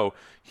don't know.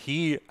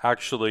 He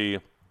actually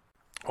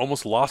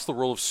almost lost the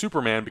role of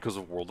Superman because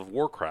of World of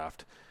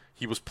Warcraft.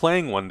 He was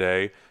playing one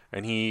day,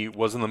 and he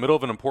was in the middle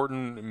of an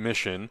important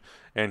mission,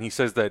 and he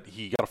says that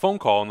he got a phone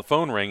call, and the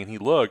phone rang, and he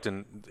looked,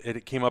 and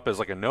it came up as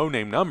like a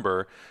no-name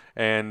number,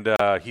 and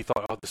he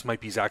thought, oh, this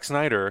might be Zack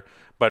Snyder,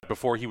 but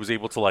before he was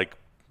able to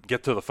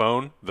get to the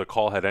phone, the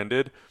call had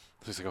ended.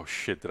 So he's like, oh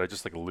shit, did I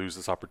just lose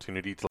this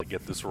opportunity to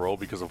get this role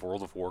because of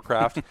World of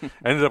Warcraft?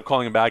 Ended up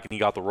calling him back, and he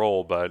got the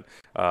role, but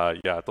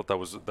I thought that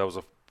was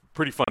a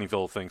pretty funny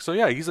little thing. So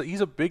yeah, he's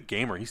a big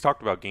gamer. He's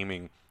talked about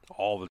gaming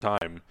all the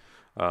time.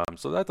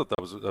 So I thought that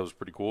was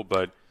pretty cool,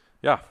 but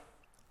yeah,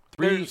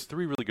 three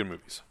really good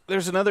movies.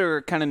 There's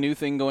another kind of new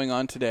thing going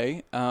on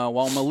today.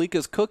 While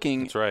Malika's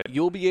cooking, that's right,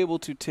 you'll be able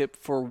to tip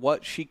for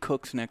what she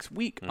cooks next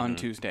week on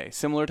Tuesday,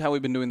 similar to how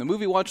we've been doing the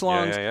movie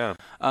watch-alongs.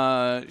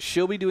 Yeah.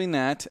 She'll be doing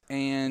that,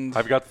 and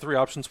I've got the three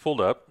options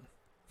pulled up.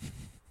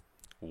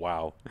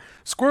 Wow.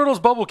 Squirtle's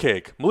bubble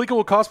cake. Malika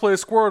will cosplay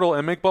as Squirtle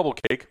and make bubble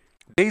cake.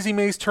 Daisy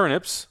May's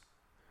turnips.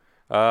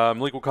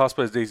 Malika will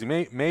cosplay as Daisy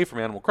May from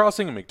Animal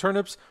Crossing and make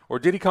turnips, or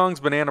Diddy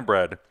Kong's banana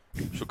bread.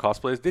 She'll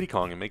cosplay as Diddy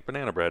Kong and make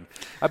banana bread.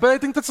 But I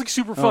think that's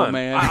super fun. Oh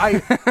man,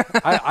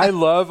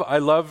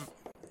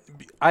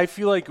 I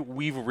feel like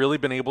we've really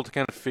been able to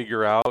kind of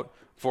figure out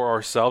for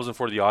ourselves and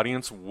for the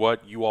audience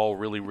what you all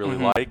really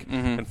like,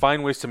 and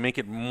find ways to make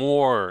it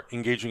more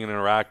engaging and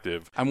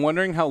interactive. I'm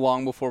wondering how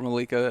long before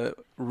Malika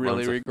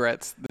really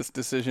regrets this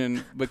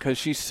decision because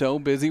she's so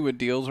busy with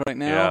deals right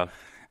now. Yeah.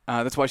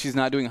 That's why she's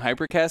not doing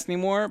Hypercast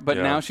anymore, but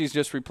now she's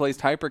just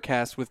replaced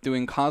Hypercast with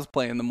doing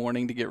cosplay in the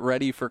morning to get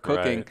ready for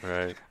cooking.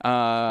 Right.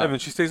 And then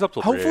she stays up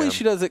till 3 hopefully a.m.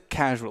 she does it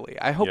casually.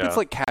 I hope it's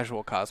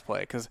casual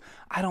cosplay because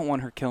I don't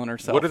want her killing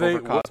herself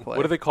over cosplay.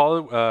 What do they call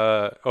it?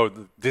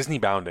 The Disney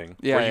bounding.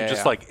 Yeah, where you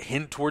just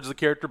hint towards the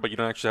character, but you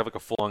don't actually have a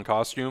full-on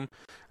costume.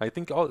 I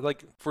think you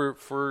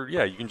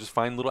can just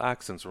find little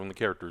accents from the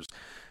characters.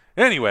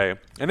 Anyway,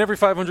 and every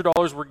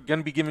 $500 we're going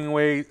to be giving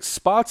away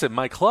spots at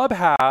my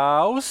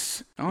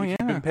clubhouse. Oh, yeah. If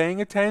you've been paying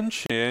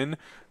attention,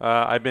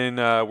 we're doing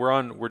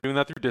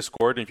that through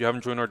Discord. And if you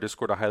haven't joined our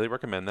Discord, I highly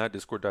recommend that.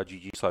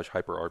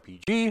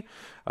 Discord.gg/hyperrpg.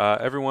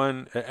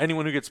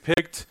 Anyone who gets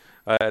picked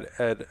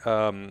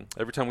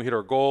every time we hit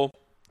our goal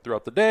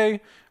throughout the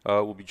day,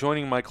 will be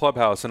joining my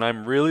clubhouse. And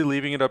I'm really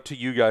leaving it up to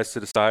you guys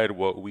to decide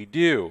what we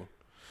do.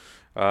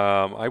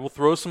 I will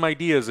throw some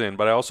ideas in,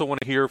 but I also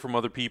want to hear from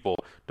other people.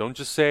 Don't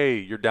just say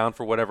you're down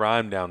for whatever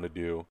I'm down to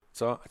do.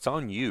 So it's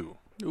on you.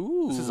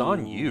 Ooh. This is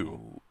on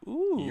you.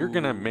 Ooh. You're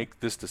going to make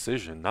this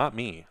decision, not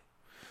me.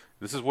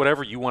 This is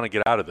whatever you want to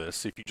get out of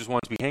this. If you just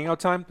want it to be hangout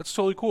time, that's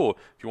totally cool.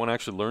 If you want to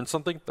actually learn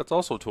something, that's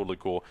also totally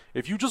cool.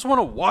 If you just want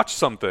to watch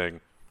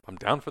something, I'm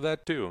down for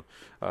that too.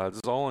 This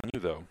is all on you,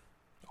 though.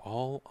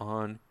 All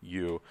on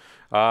you.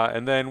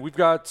 And then we've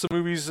got some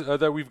movies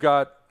that we've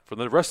got for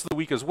the rest of the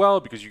week as well,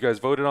 because you guys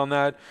voted on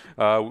that.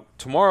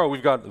 Tomorrow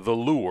we've got The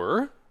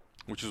Lure,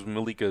 which is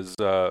Malika's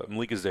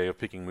day of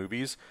picking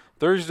movies.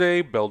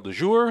 Thursday, Belle de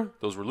Jour.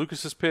 Those were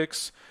Lucas's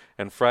picks.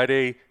 And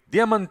Friday,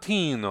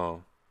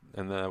 Diamantino.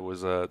 And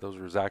those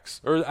were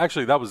Zach's. Or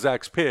actually, that was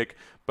Zach's pick,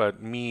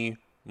 but me,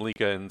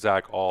 Malika, and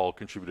Zach all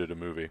contributed a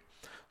movie.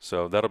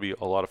 So that'll be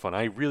a lot of fun.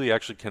 I really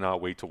actually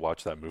cannot wait to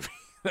watch that movie.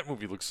 That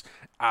movie looks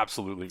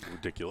absolutely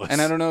ridiculous.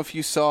 And I don't know if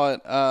you saw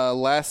it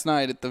last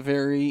night at the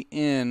very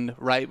end,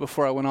 right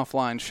before I went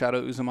offline.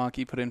 Shadow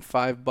Uzumaki put in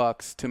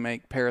 $5 to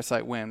make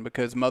Parasite win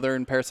because Mother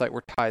and Parasite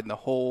were tied in the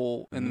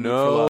Mood for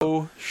Love.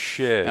 No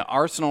shit. Now,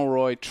 Arsenal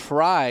Roy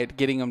tried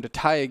getting them to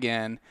tie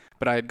again,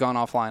 but I had gone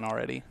offline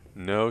already.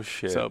 No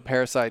shit. So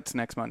Parasite's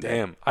next Monday.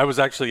 Damn. I was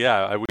actually,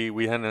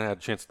 we hadn't had a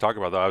chance to talk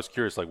about that. I was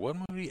curious, like, what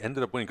movie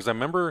ended up winning? Because I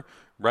remember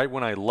right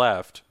when I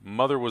left,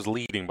 Mother was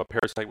leading, but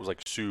Parasite was,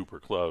 like, super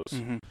close.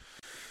 Mm-hmm.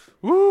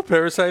 Woo,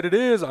 Parasite it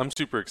is. I'm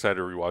super excited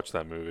to rewatch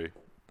that movie.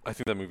 I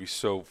think that movie's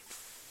so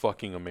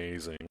fucking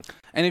amazing.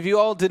 And if you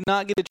all did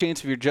not get a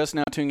chance, if you're just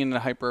now tuning into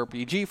Hyper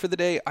RPG for the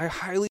day, I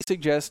highly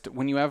suggest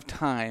when you have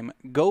time,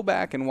 go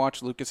back and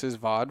watch Lucas's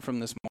VOD from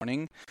this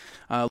morning.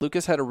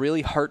 Lucas had a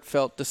really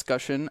heartfelt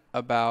discussion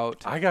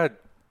about... I got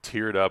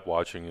teared up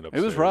watching it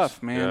upstairs. It was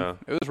rough, man. Yeah.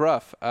 It was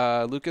rough.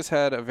 Lucas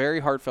had a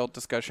very heartfelt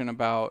discussion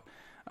about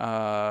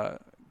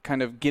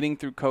kind of getting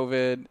through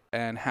COVID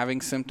and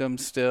having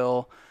symptoms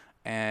still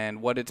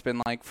and what it's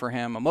been like for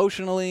him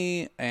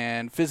emotionally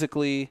and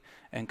physically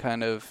and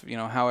kind of, you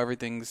know, how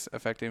everything's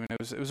affecting him.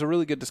 It was a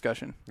really good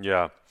discussion.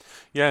 Yeah.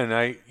 Yeah, and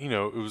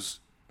it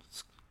was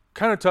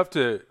kind of tough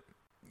to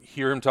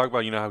hear him talk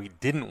about, how he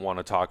didn't want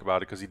to talk about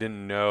it because he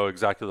didn't know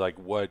exactly like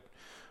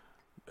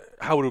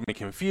how it would make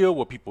him feel,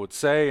 what people would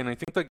say, and I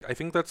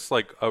think that's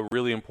like a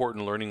really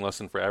important learning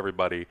lesson for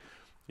everybody.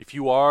 If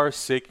you are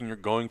sick and you're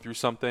going through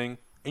something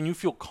and you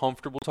feel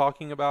comfortable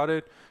talking about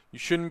it, you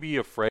shouldn't be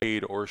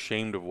afraid or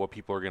ashamed of what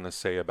people are going to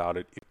say about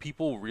it. If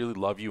people really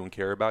love you and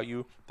care about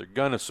you, they're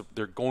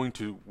going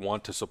to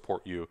want to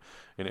support you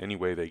in any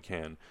way they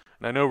can.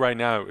 And I know right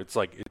now it's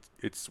like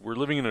we're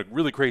living in a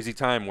really crazy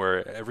time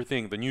where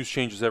the news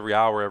changes every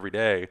hour, every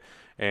day,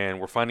 and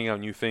we're finding out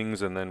new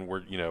things, and then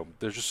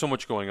there's just so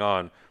much going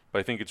on. But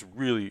I think it's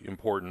really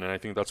important, and I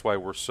think that's why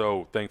we're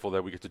so thankful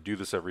that we get to do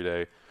this every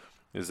day,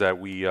 is that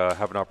we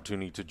have an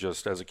opportunity to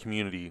just, as a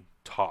community,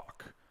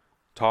 talk,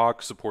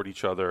 support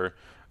each other.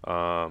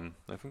 I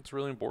think it's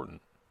really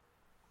important.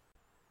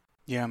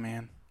 Yeah,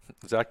 man.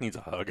 Zach needs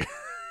a hug.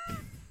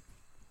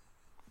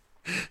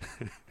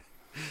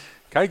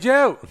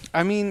 Kaiju!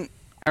 I mean,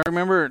 I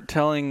remember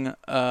telling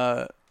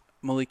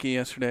Malika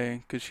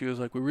yesterday, because she was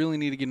like, we really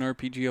need to get an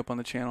RPG up on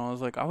the channel. I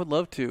was like, I would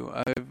love to.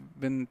 I've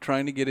been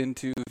trying to get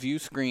into View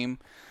Scream,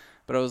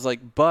 but I was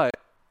like,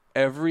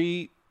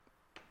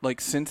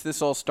 since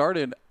this all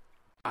started,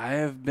 I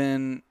have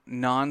been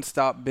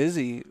nonstop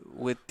busy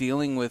with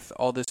dealing with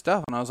all this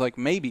stuff. And I was like,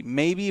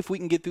 maybe if we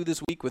can get through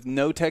this week with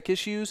no tech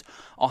issues,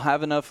 I'll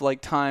have enough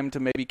time to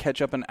maybe catch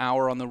up an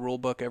hour on the rule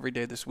book every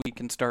day this week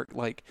and start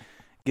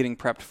getting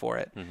prepped for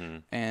it. Mm-hmm.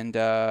 And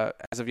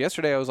as of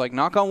yesterday, I was like,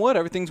 knock on wood,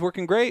 everything's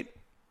working great.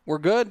 We're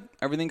good.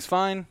 Everything's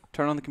fine.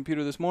 Turn on the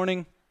computer this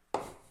morning.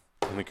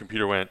 And the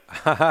computer went,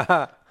 ha ha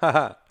ha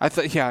ha. I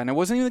thought, and it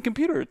wasn't even the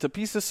computer. It's a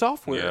piece of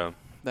software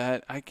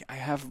that I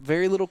have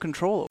very little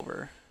control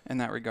over in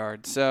that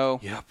regard. So,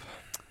 yep.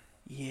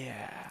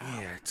 Yeah,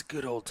 it's a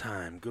good old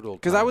time.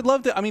 Because I would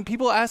love to. I mean,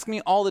 people ask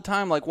me all the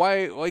time, like,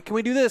 why can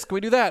we do this? Can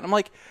we do that? And I'm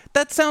like,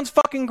 that sounds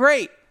fucking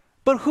great.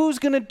 But who's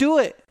going to do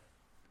it?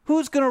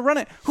 Who's going to run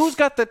it? Who's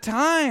got the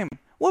time?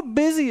 We're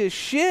busy as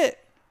shit.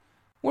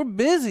 We're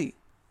busy.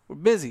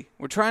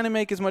 We're trying to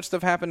make as much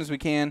stuff happen as we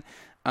can.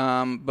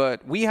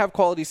 But we have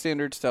quality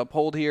standards to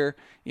uphold here.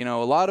 A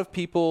lot of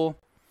people,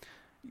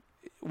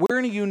 we're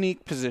in a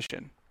unique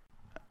position.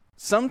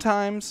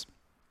 Sometimes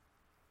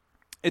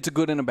it's a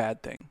good and a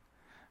bad thing.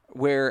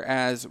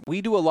 Whereas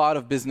we do a lot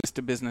of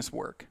business-to-business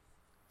work.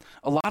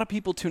 A lot of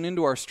people tune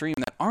into our stream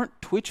that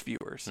aren't Twitch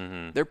viewers.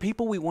 Mm-hmm. They're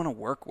people we want to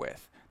work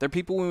with. They're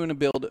people we want to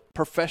build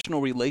professional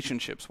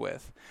relationships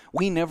with.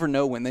 We never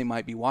know when they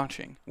might be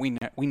watching. We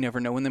never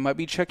know when they might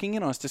be checking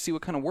in on us to see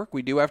what kind of work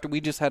we do after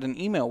we just had an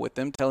email with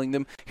them telling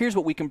them, here's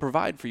what we can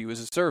provide for you as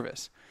a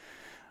service.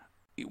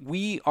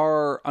 We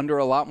are under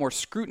a lot more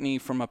scrutiny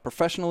from a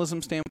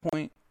professionalism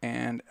standpoint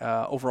and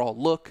overall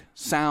look,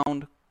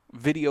 sound,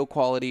 video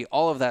quality,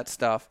 all of that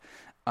stuff,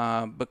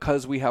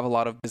 because we have a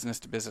lot of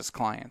business-to-business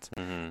clients.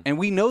 Mm-hmm. And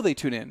we know they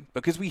tune in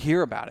because we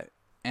hear about it.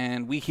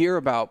 And we hear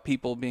about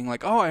people being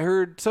like, oh, I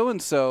heard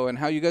so-and-so and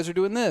how you guys are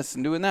doing this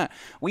and doing that.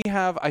 We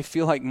have, I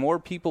feel like, more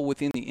people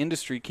within the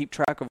industry keep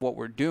track of what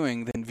we're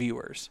doing than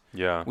viewers.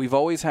 Yeah. We've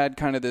always had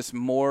kind of this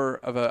more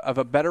of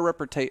a better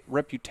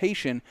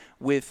reputation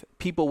with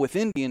people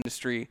within the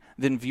industry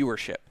than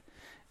viewership.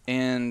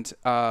 And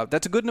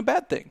that's a good and a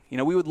bad thing.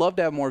 We would love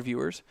to have more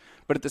viewers,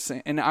 but at the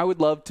same, and I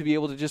would love to be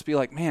able to just be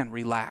like, man,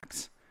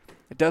 relax.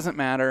 It doesn't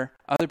matter.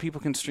 Other people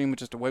can stream with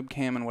just a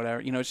webcam and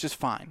whatever. It's just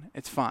fine.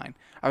 It's fine.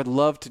 I would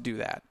love to do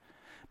that,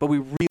 but we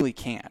really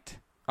can't.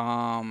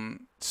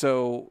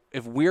 So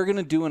if we're going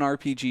to do an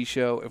RPG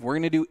show, if we're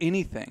going to do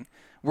anything,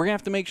 we're going to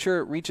have to make sure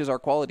it reaches our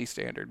quality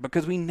standard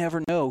because we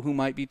never know who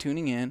might be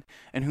tuning in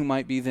and who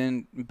might be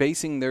then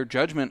basing their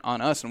judgment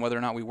on us and whether or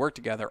not we work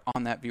together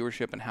on that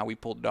viewership and how we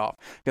pulled it off.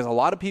 Because a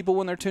lot of people,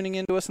 when they're tuning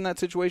into us in that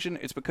situation,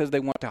 it's because they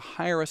want to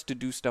hire us to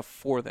do stuff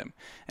for them.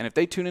 And if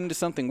they tune into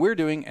something we're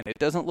doing and it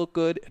doesn't look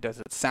good, it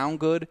doesn't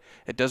sound good,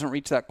 it doesn't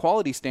reach that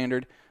quality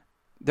standard,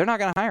 they're not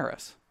going to hire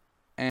us.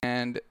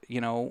 And,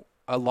 you know,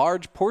 a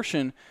large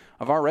portion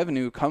of our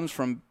revenue comes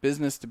from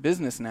business to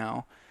business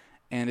now,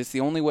 and it's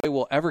the only way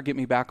we'll ever get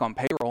me back on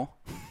payroll,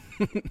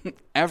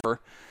 ever,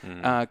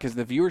 because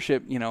the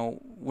viewership, you know,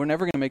 we're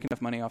never going to make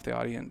enough money off the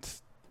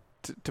audience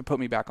to put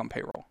me back on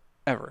payroll,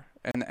 ever.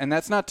 And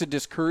that's not to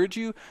discourage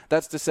you.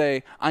 That's to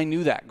say I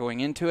knew that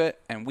going into it,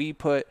 and we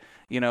put,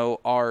 you know,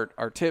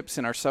 our tips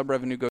and our sub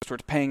revenue goes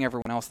towards paying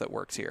everyone else that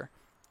works here.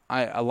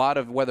 A lot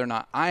of whether or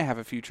not I have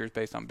a future is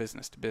based on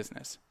business to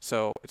business.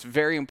 So it's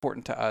very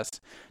important to us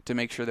to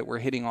make sure that we're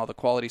hitting all the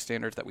quality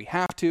standards that we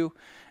have to.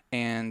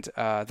 And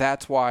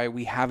that's why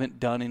we haven't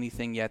done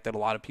anything yet that a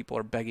lot of people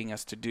are begging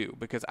us to do,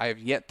 because I have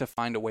yet to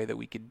find a way that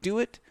we could do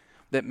it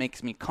that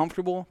makes me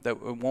comfortable, that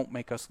it won't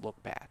make us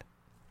look bad,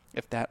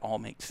 if that all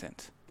makes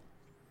sense.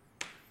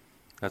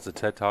 That's a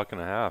TED Talk and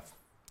a half.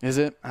 Is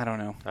it? I don't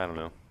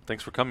know.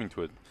 Thanks for coming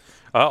to it.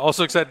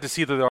 Also excited to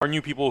see that there are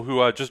new people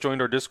who just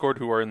joined our Discord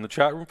who are in the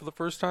chat room for the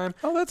first time.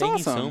 Oh, that's Thank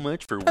awesome. you so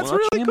much for That's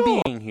watching really cool.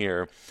 and being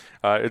here.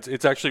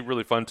 It's actually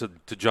really fun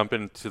to jump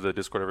into the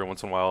Discord every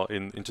once in a while,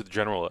 into the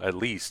general at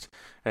least.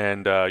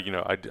 And you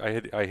know,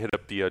 I hit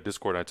up the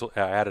Discord. And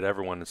I added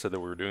everyone and said that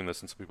we were doing this,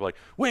 and some people were like,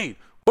 "Wait,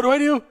 what do I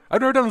do? I've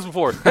never done this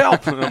before.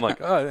 Help!" And I'm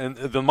like, and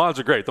the mods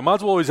are great. The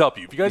mods will always help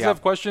you. If you guys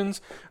have questions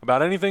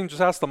about anything,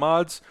 just ask the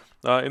mods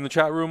in the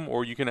chat room,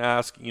 or you can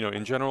ask, you know,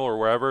 in general or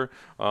wherever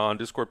on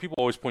Discord. People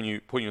always point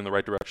you in the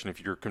right direction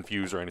if you're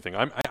confused or anything.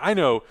 I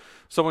know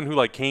someone who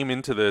like came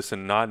into this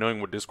and not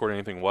knowing what Discord or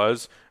anything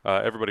was.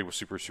 Everybody was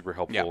super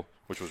helpful,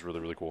 which was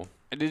really cool.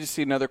 I did just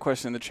see another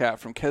question in the chat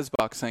from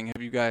Kezbach saying,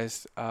 "Have you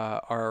guys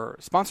are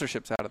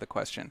sponsorships out of the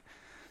question?"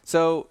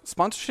 So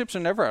sponsorships are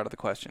never out of the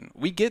question.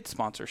 We get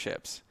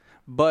sponsorships,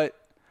 but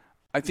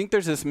I think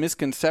there's this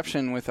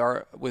misconception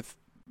with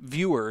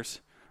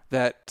viewers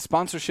that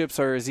sponsorships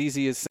are as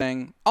easy as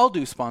saying, "I'll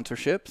do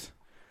sponsorships."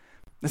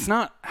 That's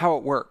not how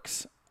it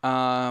works.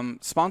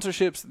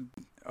 Sponsorships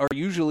are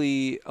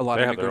usually a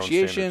lot of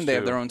negotiation. They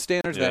have their own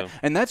standards,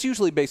 and that's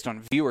usually based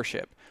on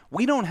viewership.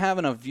 We don't have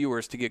enough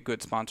viewers to get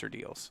good sponsor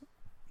deals.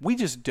 We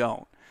just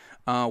don't.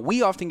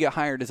 We often get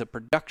hired as a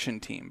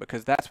production team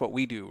because that's what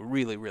we do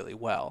really, really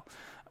well.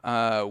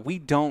 We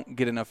don't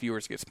get enough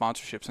viewers to get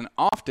sponsorships. And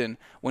often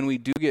when we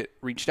do get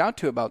reached out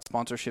to about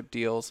sponsorship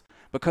deals,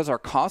 because our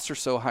costs are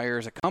so high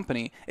as a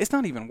company, it's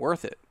not even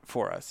worth it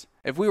for us.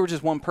 If we were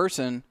just one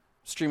person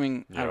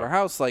streaming out of our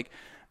house, like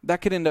that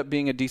could end up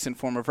being a decent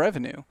form of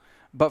revenue.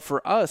 But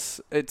for us,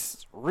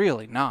 it's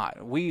really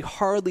not. We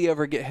hardly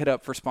ever get hit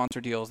up for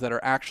sponsor deals that are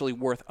actually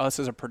worth us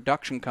as a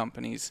production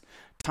company's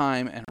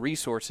time and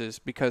resources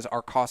because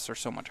our costs are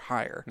so much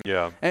higher.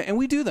 Yeah. And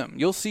we do them.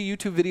 You'll see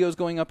YouTube videos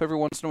going up every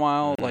once in a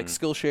while, like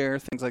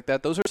Skillshare, things like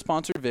that. Those are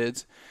sponsored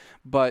vids.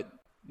 But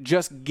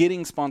just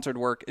getting sponsored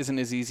work isn't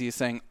as easy as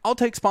saying, "I'll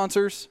take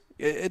sponsors."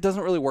 It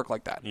doesn't really work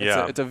like that.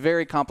 Yeah. It's a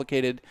very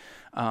complicated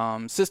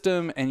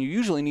system, and you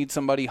usually need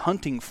somebody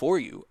hunting for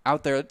you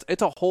out there.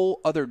 It's a whole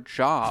other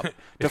job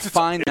to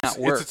find that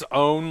work. It's its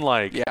own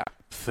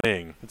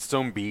thing. It's its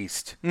own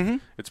beast. Mm-hmm.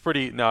 It's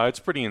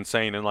pretty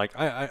insane. And like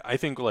I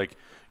think like,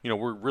 you know,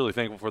 we're really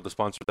thankful for the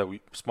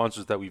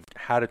sponsors that we've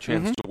had a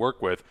chance to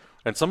work with,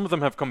 and some of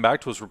them have come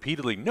back to us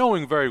repeatedly,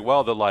 knowing very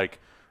well that like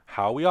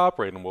how we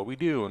operate and what we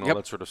do and all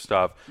that sort of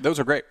stuff. Those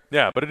are great.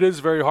 Yeah, but it is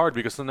very hard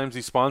because sometimes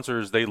these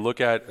sponsors, they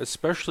look at,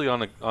 especially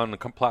on a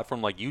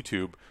platform like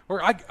YouTube,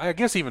 or I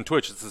guess even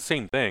Twitch, it's the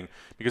same thing.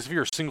 Because if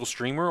you're a single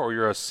streamer or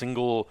you're a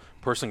single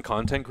person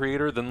content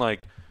creator, then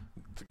like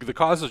the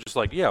cause is just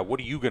like, yeah, what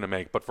are you going to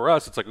make? But for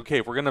us, it's like, okay,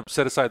 if we're going to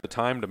set aside the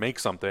time to make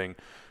something,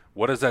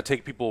 what does that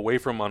take people away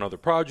from on other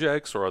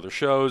projects or other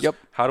shows? Yep.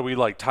 How do we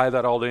like tie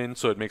that all in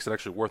so it makes it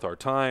actually worth our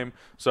time?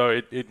 So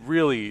it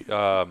really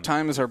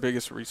time is our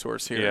biggest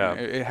resource here. Yeah.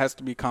 It has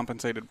to be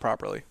compensated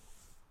properly.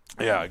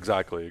 Yeah,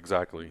 exactly.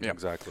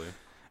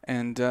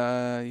 And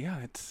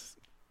it's,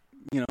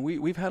 you know,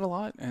 we've had a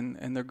lot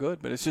and they're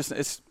good, but it's just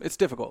it's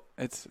difficult.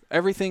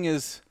 Everything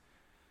is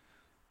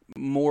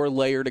more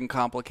layered and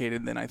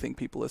complicated than I think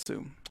people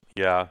assume.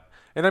 Yeah.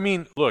 And I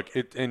mean, look,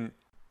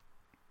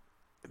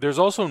 there's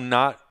also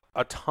not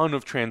a ton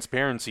of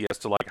transparency as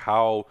to like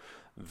how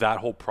that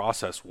whole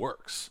process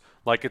works.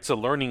 Like it's a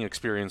learning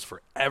experience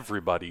for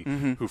everybody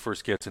who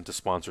first gets into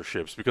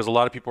sponsorships, because a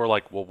lot of people are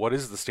like, well, what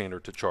is the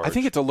standard to charge? I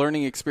think it's a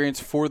learning experience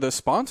for the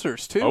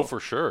sponsors too. Oh, for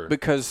sure.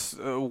 Because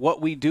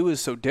what we do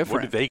is so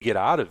different. What do they get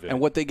out of it?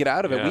 And what they get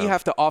out of it. We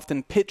have to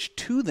often pitch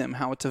to them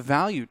how it's a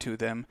value to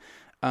them.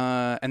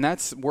 And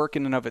that's work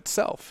in and of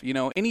itself. You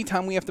know,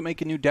 anytime we have to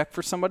make a new deck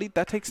for somebody,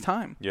 that takes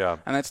time. Yeah.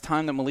 And that's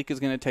time that Malika's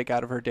going to take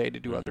out of her day to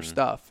do other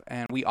stuff.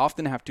 And we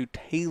often have to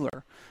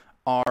tailor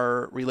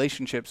our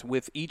relationships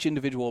with each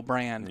individual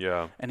brand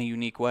in a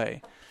unique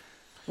way.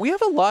 We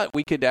have a lot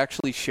we could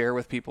actually share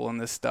with people in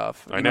this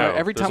stuff. I know.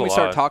 Every time we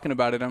start talking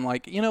about it, I'm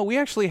like, you know, we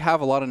actually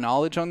have a lot of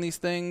knowledge on these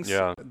things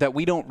that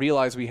we don't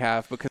realize we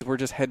have because we're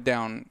just head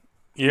down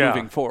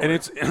moving forward. And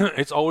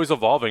it's always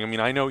evolving. I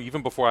mean, I know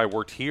even before I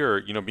worked here,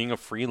 you know, being a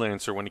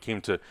freelancer when it came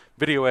to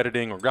video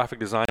editing or graphic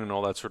design and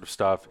all that sort of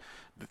stuff,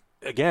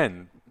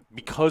 again,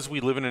 because we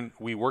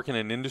work in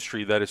an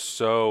industry that is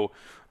so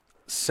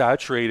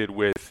saturated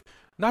with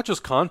not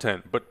just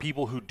content, but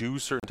people who do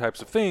certain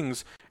types of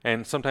things.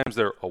 And sometimes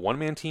they're a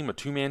 1-man team, a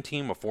 2-man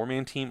team, a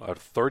 4-man team, a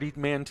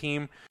 30-man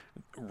team.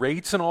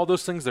 Rates and all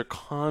those things, they're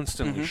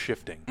constantly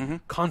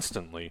shifting.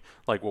 Constantly.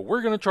 Like, what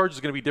we're going to charge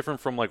is going to be different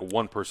from like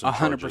one person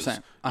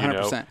 100%.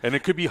 100%. And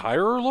it could be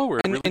higher or lower.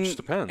 It really just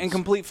depends. In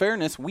complete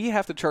fairness, we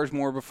have to charge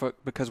more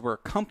because we're a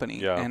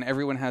company, and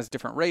everyone has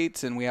different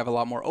rates, and we have a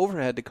lot more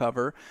overhead to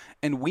cover,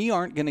 and we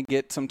aren't going to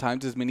get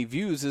sometimes as many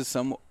views as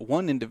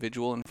one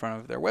individual in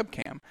front of their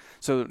webcam.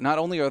 So not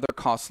only are their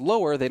costs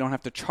lower, they don't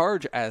have to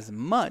charge as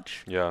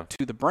much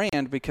to the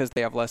brand because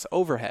they have less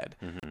overhead.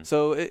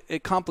 So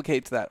it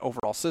complicates that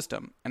overall system.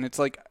 And it's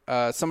like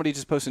somebody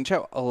just posted in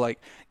chat, like,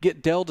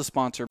 get Dell to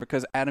sponsor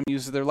because Adam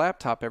uses their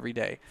laptop every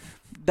day.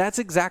 That's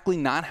exactly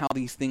not how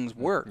these things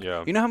work.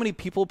 Yeah. You know how many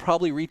people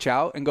probably reach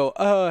out and go,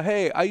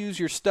 hey, I use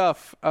your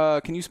stuff.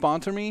 Can you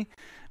sponsor me?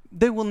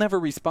 They will never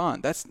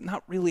respond. That's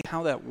not really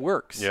how that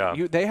works.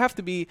 Yeah. They have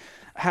to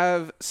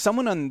have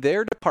someone on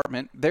their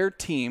department, their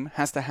team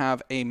has to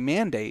have a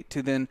mandate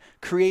to then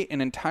create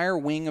an entire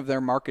wing of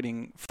their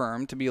marketing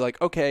firm to be like,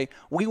 okay,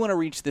 we want to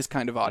reach this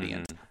kind of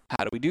audience.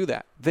 How do we do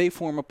that? They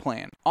form a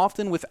plan,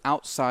 often with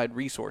outside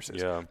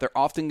resources. Yeah. They're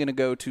often going to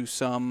go to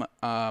some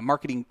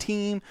marketing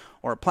team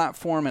or a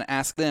platform and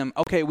ask them,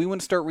 okay, we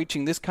want to start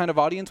reaching this kind of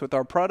audience with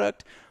our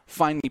product.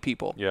 Find me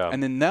people. Yeah.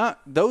 And then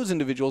those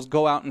individuals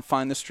go out and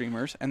find the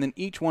streamers, and then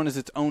each one is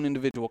its own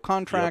individual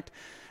contract.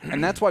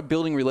 And that's why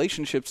building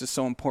relationships is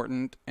so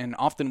important. And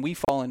often we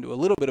fall into a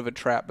little bit of a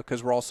trap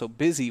because we're all so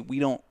busy. We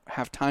don't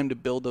have time to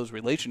build those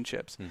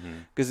relationships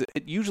because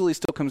it usually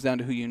still comes down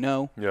to who you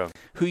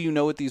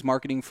know at these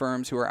marketing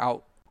firms who are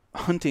out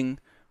hunting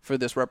for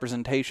this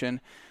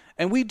representation.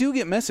 And we do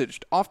get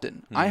messaged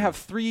often. I have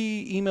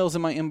 3 emails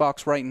in my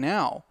inbox right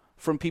now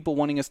from people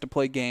wanting us to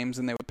play games,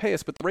 and they would pay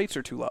us, but the rates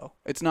are too low.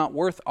 It's not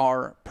worth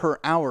our per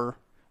hour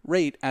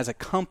rate as a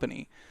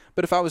company.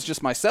 But if I was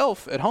just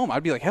myself at home,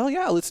 I'd be like, hell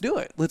yeah, let's do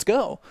it. Let's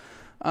go.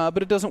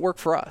 But it doesn't work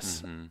for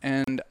us.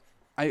 And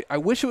I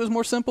wish it was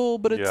more simple,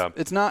 but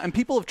it's not. And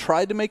people have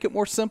tried to make it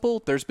more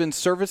simple. There's been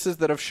services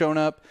that have shown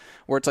up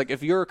where it's like,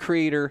 if you're a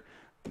creator,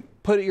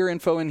 put your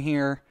info in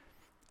here,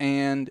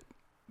 and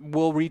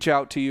we'll reach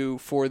out to you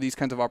for these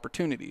kinds of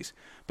opportunities.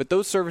 But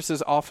those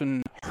services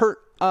often hurt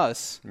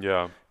us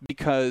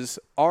because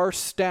our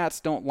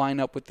stats don't line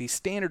up with the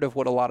standard of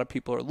what a lot of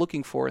people are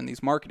looking for in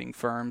these marketing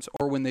firms,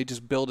 or when they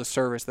just build a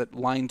service that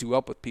lines you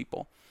up with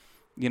people.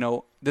 You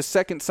know, the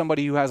second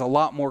somebody who has a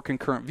lot more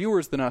concurrent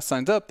viewers than us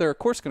signs up, they're of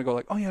course going to go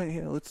like, oh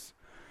yeah,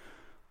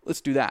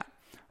 let's do that.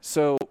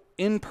 So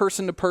in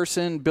person to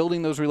person,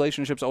 building those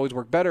relationships always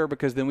work better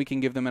because then we can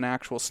give them an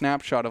actual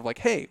snapshot of like,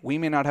 hey, we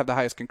may not have the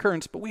highest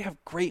concurrence, but we have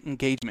great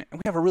engagement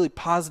and we have a really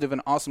positive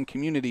and awesome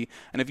community.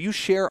 And if you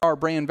share our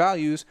brand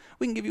values,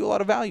 we can give you a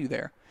lot of value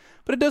there.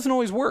 But it doesn't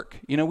always work.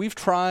 You know, we've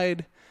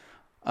tried.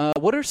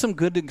 What are some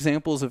good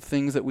examples of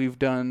things that we've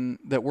done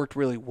that worked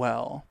really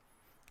well?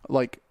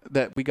 Like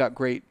that we got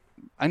great.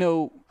 I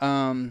know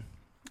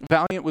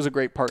Valiant was a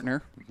great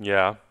partner.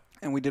 Yeah.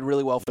 And we did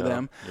really well for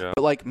them. Yeah.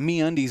 But like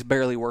MeUndies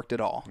barely worked at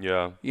all.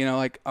 Yeah. You know,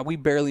 like we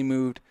barely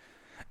moved.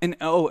 And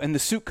and the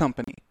Suit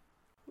Company.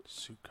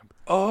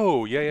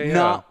 Oh, yeah.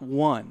 Not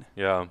one.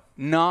 Yeah.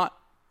 Not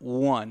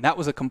one. That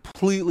was a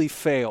completely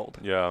failed.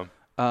 Yeah.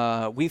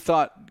 We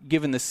thought,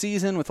 given the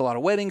season with a lot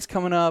of weddings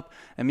coming up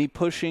and me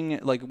pushing,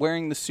 like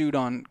wearing the suit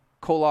on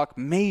Kolak,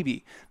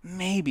 maybe,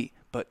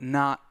 but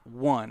not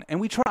one. And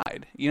we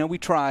tried. We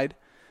tried,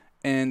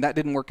 and that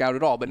didn't work out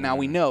at all. But now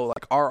we know,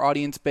 like our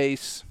audience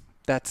base,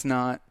 that's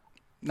not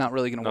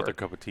really going to work. Not their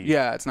cup of tea.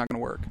 Yeah, it's not going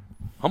to work.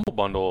 Humble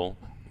Bundle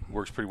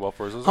works pretty well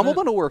for us, doesn't Humble it?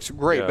 Bundle works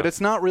great, but it's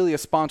not really a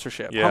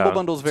sponsorship. Yeah. Humble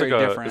Bundle is very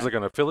different. It's like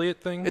an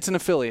affiliate thing? It's an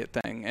affiliate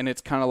thing, and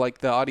it's kind of like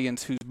the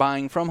audience who's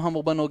buying from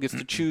Humble Bundle gets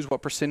to choose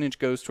what percentage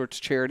goes towards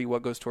charity,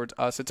 what goes towards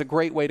us. It's a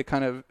great way to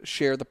kind of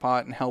share the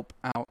pot and help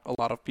out a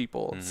lot of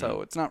people.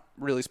 So it's not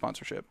really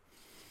sponsorship.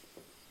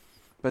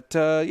 But,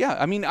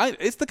 I mean,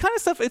 it's the kind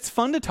of stuff it's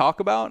fun to talk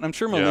about. And I'm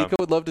sure Malika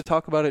would love to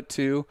talk about it,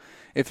 too,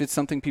 if it's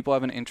something people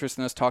have an interest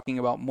in us talking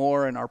about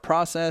more in our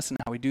process and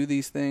how we do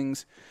these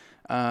things.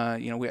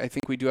 I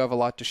think we do have a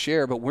lot to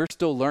share, but we're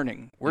still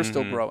learning. We're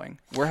still growing.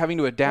 We're having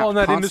to adapt Well, and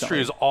that constantly.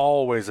 industry is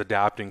always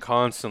adapting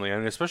constantly. I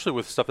mean, especially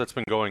with stuff that's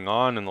been going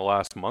on in the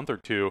last month or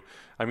two.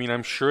 I mean,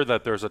 I'm sure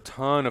that there's a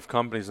ton of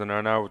companies that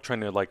are now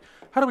trying to, like,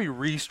 how do we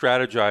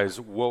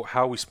re-strategize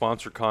how we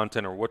sponsor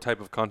content or what type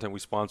of content we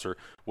sponsor?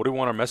 What do we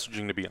want our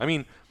messaging to be? I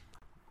mean,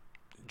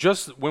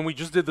 just when we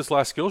just did this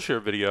last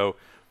Skillshare video,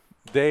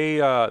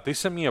 they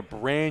sent me a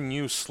brand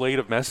new slate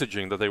of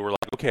messaging that they were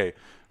like, okay,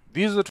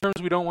 these are the terms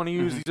we don't want to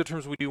use. These are the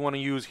terms we do want to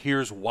use.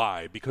 Here's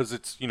why. Because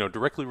it's,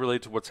 directly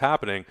related to what's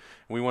happening. And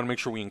we want to make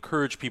sure we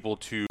encourage people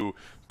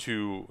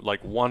to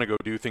like want to go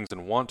do things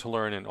and want to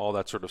learn and all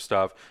that sort of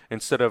stuff,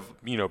 instead of,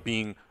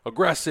 being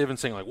aggressive and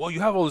saying like, well, you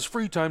have all this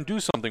free time,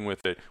 do something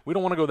with it. We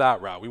don't want to go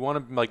that route. We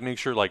want to like make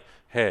sure like,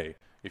 hey,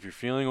 if you're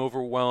feeling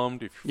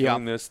overwhelmed, if you're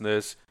feeling this and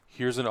this,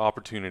 here's an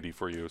opportunity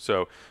for you.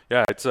 So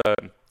yeah,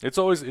 it's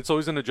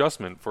always an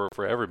adjustment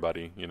for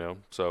everybody, you know.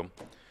 So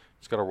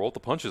just got to roll the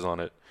punches on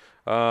it.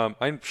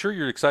 I'm sure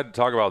you're excited to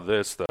talk about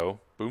this though.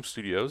 Boom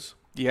Studios,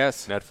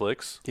 Yes.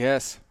 Netflix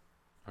Yes.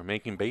 are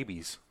making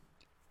babies.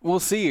 We'll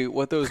see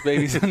what those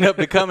babies end up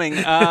becoming.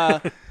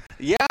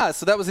 Yeah,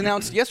 so that was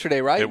announced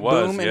yesterday, right? It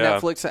was, Boom and yeah.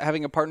 Netflix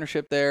having a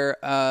partnership there.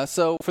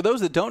 So for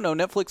those that don't know,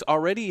 Netflix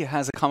already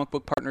has a comic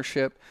book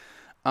partnership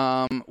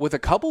with a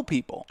couple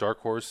people. Dark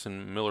Horse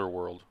and Millar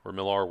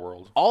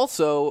World.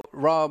 Also,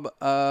 Rob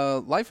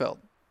Liefeld.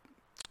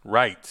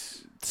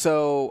 Right.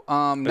 So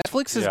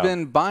Netflix has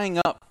been buying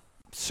up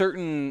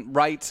certain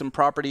rights and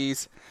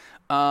properties,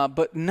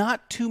 but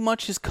not too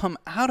much has come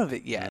out of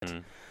it yet. Mm-hmm.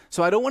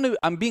 So I don't want to.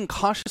 I'm being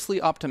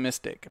cautiously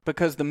optimistic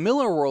because the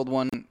Millar World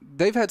one,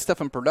 they've had stuff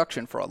in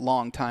production for a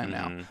long time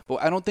now, but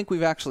I don't think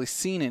we've actually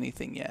seen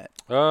anything yet.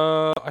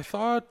 I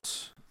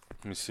thought.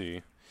 Let me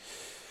see.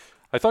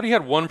 I thought he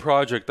had one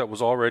project that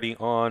was already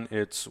on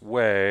its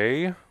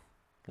way.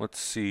 Let's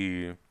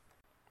see.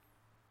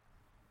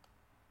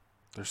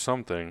 There's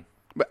something.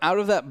 But out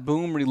of that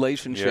Boom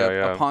relationship,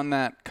 Yeah. upon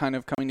that kind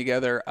of coming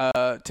together,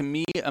 to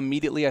me,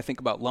 immediately I think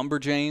about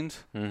Lumberjanes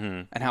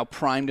and how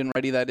primed and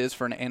ready that is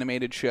for an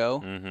animated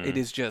show. It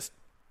is just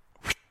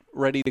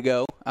ready to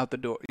go out the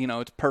door. You know,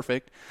 it's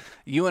perfect.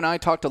 You and I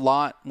talked a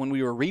lot when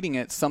we were reading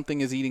it.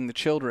 Something is Eating the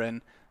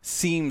Children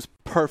seems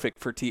perfect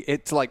for TV.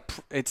 It's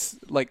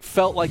like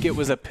felt like it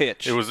was a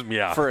pitch. It was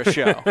for a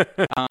show,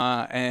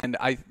 and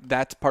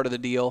that's part of the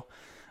deal.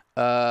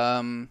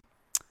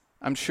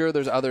 I'm sure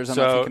there's others I'm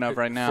not thinking of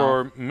right now.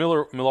 For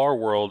Millar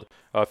World,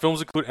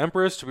 films include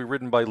Empress, to be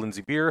written by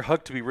Lindsay Beer,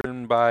 Huck, to be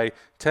written by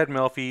Ted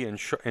Melfi, and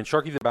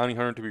Sharky the Bounty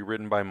Hunter, to be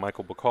written by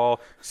Michael Bacall.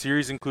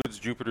 Series includes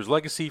Jupiter's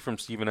Legacy from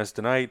Stephen S.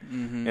 DeKnight,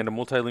 and a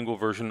multilingual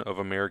version of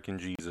American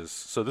Jesus.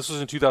 So this was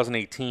in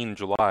 2018, in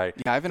July.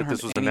 Yeah, I haven't heard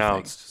this was anything.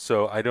 announced.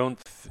 So I don't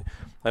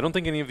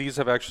think any of these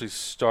have actually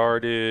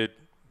started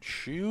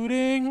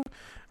shooting.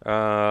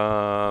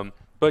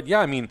 But yeah,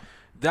 I mean.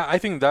 I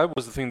think that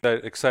was the thing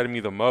that excited me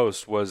the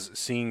most, was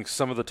seeing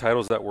some of the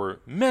titles that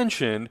were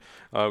mentioned.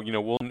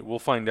 We'll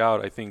find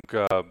out, I think,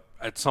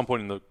 at some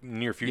point in the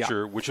near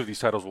future, which of these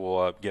titles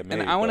will get made.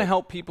 And I want to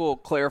help people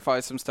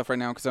clarify some stuff right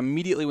now, because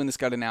immediately when this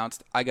got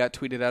announced, I got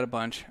tweeted out a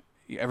bunch.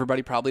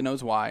 Everybody probably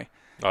knows why.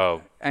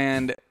 Oh.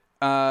 And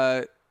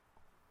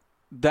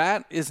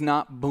that is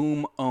not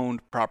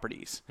Boom-owned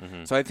properties.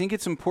 So I think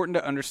it's important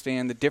to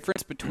understand the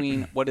difference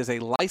between what is a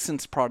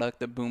licensed product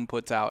that Boom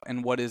puts out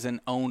and what is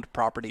an owned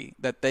property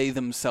that they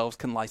themselves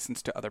can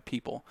license to other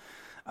people.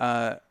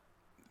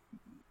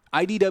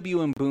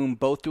 IDW and Boom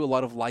both do a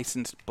lot of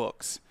licensed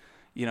books.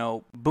 You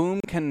know,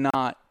 Boom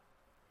cannot,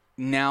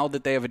 now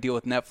that they have a deal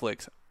with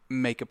Netflix,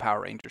 make a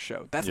Power Rangers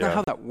show. That's not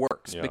how that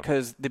works,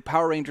 because the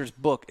Power Rangers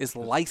book is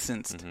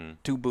licensed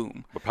to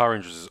Boom. But Power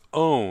Rangers is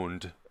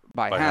owned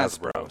by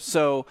Hasbro.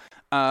 So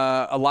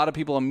a lot of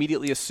people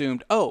immediately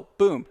assumed, oh,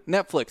 Boom,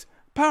 Netflix,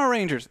 Power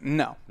Rangers.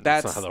 No,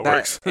 that's not how that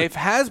works. If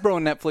Hasbro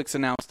and Netflix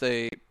announced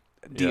a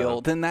deal,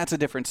 then that's a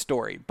different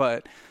story.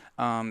 But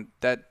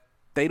that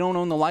they don't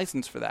own the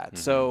license for that.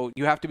 So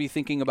you have to be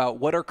thinking about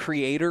what are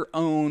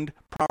creator-owned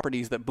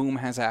properties that Boom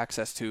has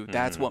access to.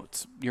 That's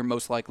what you're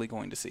most likely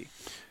going to see.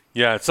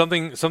 Yeah,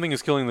 something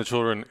is Killing the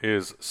Children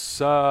is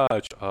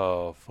such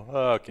a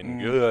fucking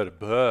good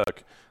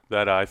book.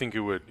 That I think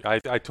it would. I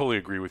totally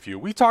agree with you.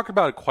 We talk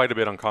about it quite a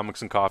bit on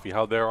Comics and Coffee,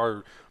 how there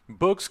are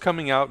books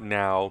coming out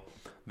now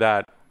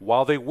that,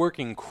 while they work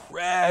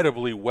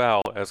incredibly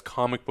well as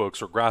comic books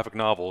or graphic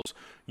novels,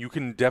 you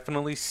can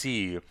definitely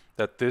see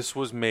that this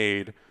was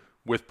made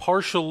with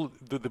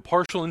the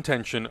partial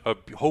intention of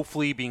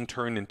hopefully being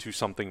turned into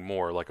something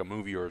more, like a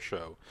movie or a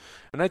show.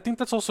 And I think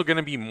that's also going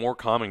to be more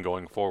common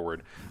going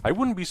forward. I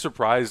wouldn't be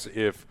surprised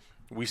if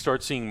we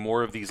start seeing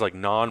more of these like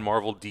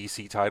non-Marvel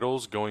DC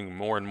titles going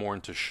more and more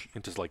into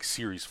like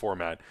series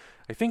format.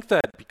 I think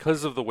that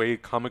because of the way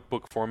comic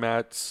book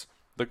formats,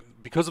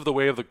 because of the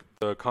way of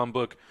the comic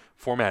book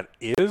format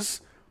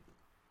is,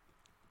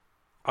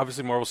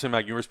 obviously Marvel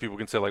Cinematic Universe people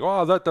can say like,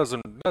 oh,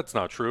 that's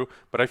not true.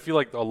 But I feel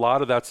like a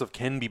lot of that stuff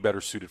can be better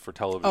suited for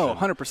television. Oh,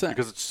 100%.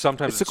 Because it's so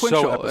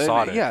sequential.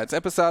 episodic. It's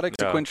episodic,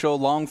 sequential,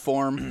 long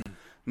form.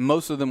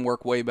 Most of them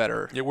work way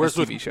better as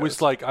TV shows.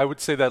 With like, I would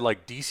say that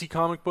like DC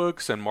comic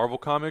books and Marvel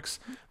comics,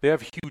 they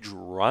have huge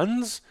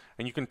runs,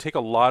 and you can take a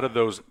lot of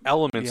those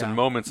elements and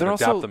moments and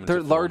adapt them into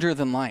They're film. larger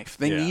than life.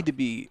 They need to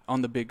be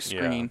on the big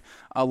screen.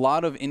 A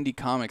lot of indie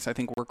comics, I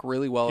think, work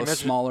really well as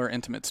smaller,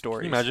 intimate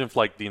stories. Can you imagine if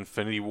like the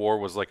Infinity War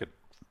was like a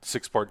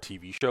 6-part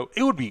TV show?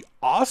 It would be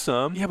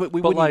awesome. Yeah, but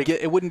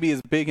it wouldn't be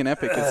as big and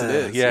epic as it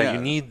is. Yeah,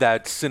 you need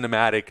that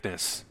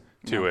cinematicness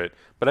to it.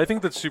 But I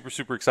think that's super,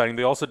 super exciting.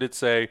 They also did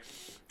say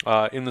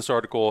in this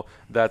article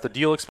that the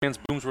deal expands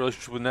Boom's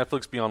relationship with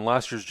Netflix beyond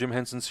last year's Jim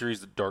Henson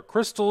series, The Dark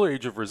Crystal,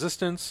 Age of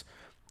Resistance,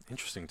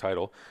 interesting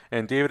title,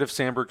 and David F.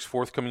 Sandberg's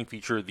forthcoming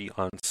feature, The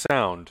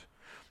Unsound.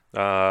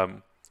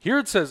 Here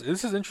it says,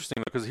 this is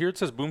interesting because here it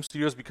says Boom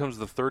Studios becomes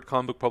the third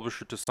comic book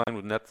publisher to sign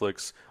with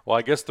Netflix. Well,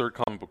 I guess third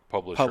comic book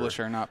publisher.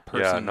 Publisher, not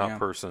person. Yeah, not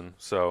person.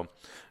 So,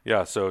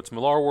 yeah, so it's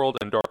Millar World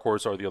and Dark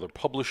Horse are the other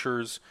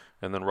publishers,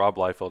 and then Rob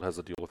Liefeld has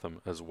a deal with them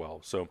as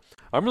well. So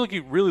I'm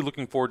really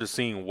looking forward to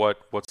seeing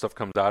what stuff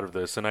comes out of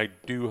this, and I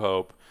do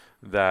hope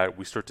that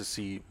we start to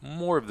see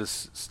more of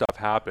this stuff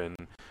happen.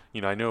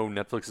 You know, I know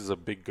Netflix is a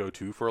big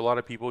go-to for a lot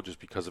of people just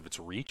because of its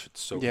reach.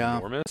 It's so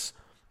enormous.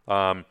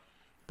 But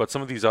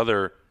some of these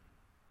other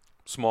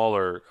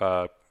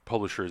smaller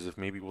publishers, if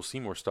maybe we'll see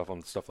more stuff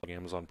on stuff like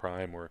Amazon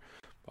Prime or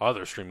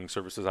other streaming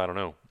services, I don't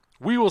know.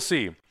 We will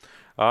see.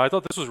 I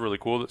thought this was really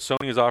cool that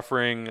Sony is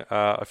offering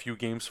a few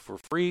games for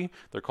free.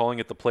 They're calling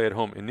it the Play at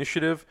Home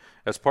Initiative.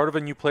 As part of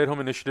a new Play at Home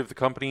initiative, the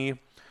company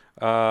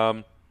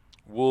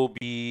will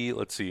be,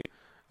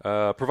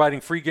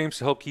 providing free games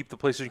to help keep the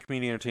PlayStation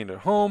community entertained at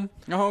home.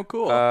 Oh,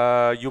 cool.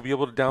 You'll be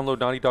able to download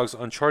Naughty Dog's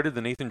Uncharted,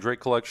 the Nathan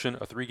Drake Collection,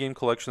 a 3-game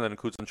collection that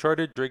includes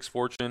Uncharted, Drake's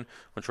Fortune,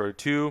 Uncharted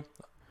 2,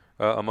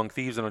 Among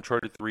Thieves, and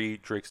Uncharted 3,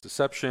 Drake's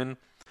Deception.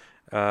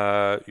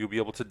 You'll be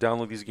able to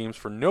download these games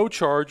for no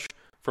charge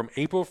from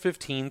April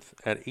 15th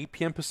at 8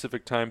 p.m.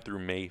 Pacific time through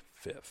May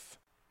 5th,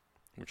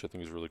 which I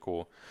think is really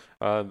cool.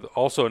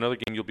 Also, another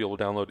game you'll be able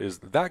to download is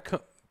That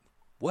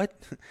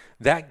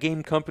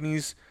Game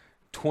Company's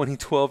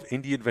 2012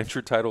 indie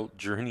adventure title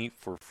Journey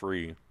for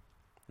free.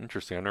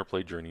 Interesting. I never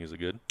played Journey. Is it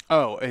good?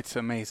 Oh, it's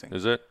amazing.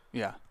 Is it?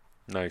 Yeah.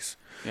 Nice.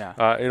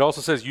 Yeah. It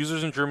also says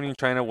users in Germany and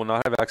China will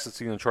not have access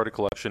to the Uncharted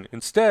collection.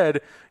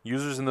 Instead,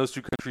 users in those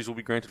two countries will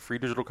be granted free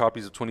digital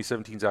copies of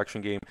 2017's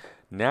action game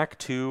Knack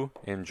 2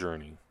 and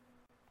Journey.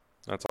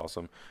 That's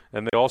awesome.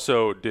 And they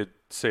also did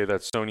say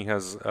that Sony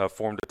has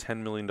formed a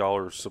 $10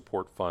 million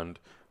support fund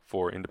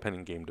for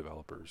independent game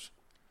developers.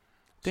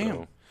 Damn.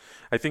 So,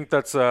 I think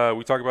that's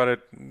we talk about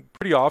it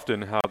pretty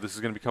often, how this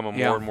is going to become a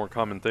more and more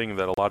common thing,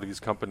 that a lot of these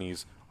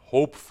companies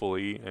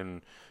hopefully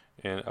and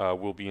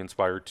will be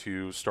inspired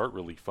to start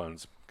relief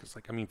funds, because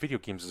video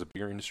games is a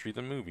bigger industry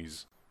than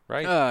movies,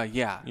 right?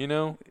 Yeah. You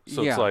know,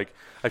 so it's like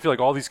I feel like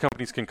all these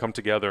companies can come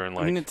together and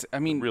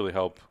really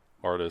help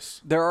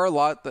artists.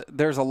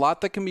 There's a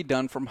lot that can be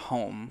done from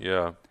home.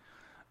 Yeah.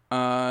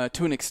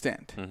 To an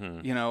extent.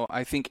 Mm-hmm. You know,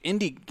 I think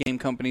indie game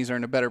companies are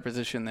in a better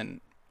position than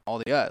all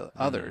the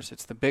others. Mm-hmm.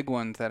 It's the big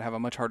ones that have a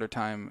much harder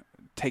time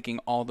taking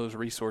all those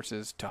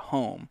resources to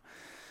home.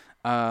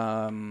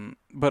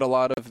 But a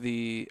lot of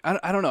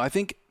I don't know. I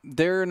think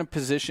they're in a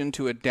position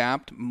to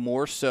adapt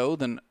more so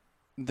than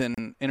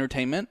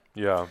entertainment.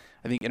 Yeah.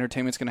 I think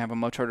entertainment's going to have a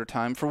much harder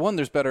time. For one,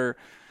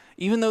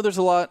 even though there's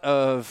a lot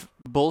of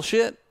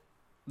bullshit,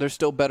 there's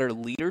still better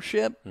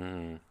leadership.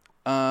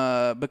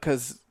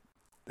 Because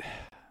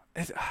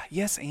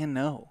yes and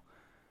no.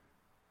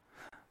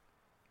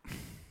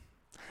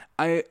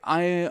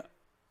 I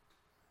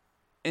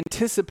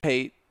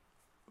anticipate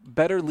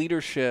better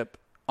leadership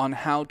on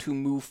how to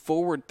move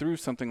forward through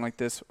something like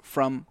this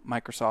from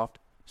Microsoft,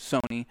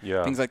 Sony,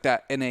 things like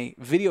that, in a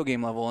video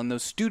game level in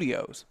those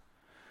studios,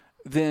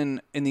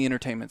 than in the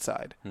entertainment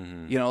side.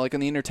 Mm-hmm. You know, like on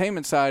the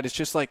entertainment side, it's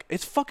just like,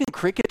 it's fucking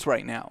crickets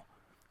right now.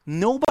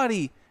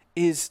 Nobody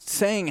is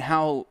saying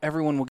how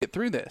everyone will get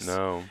through this.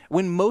 No.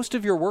 When most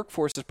of your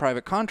workforce is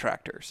private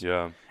contractors.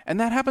 Yeah. And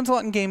that happens a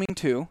lot in gaming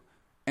too.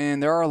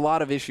 And there are a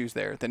lot of issues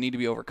there that need to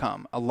be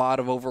overcome. A lot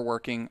of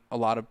overworking, a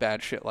lot of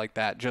bad shit like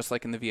that, just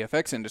like in the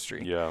VFX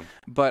industry. Yeah.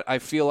 But I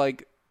feel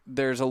like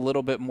there's a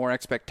little bit more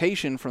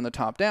expectation from the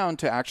top down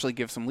to actually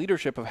give some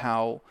leadership of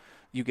how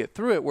you get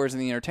through it. Whereas in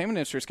the entertainment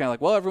industry, it's kind of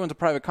like, well, everyone's a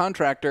private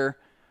contractor,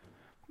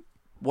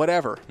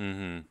 whatever.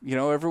 Mm-hmm. You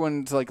know,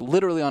 everyone's like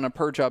literally on a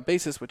per job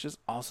basis, which is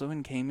also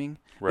in gaming.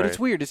 Right. But it's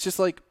weird. It's just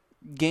like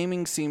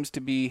gaming seems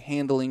to be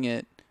handling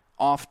it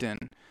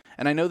often.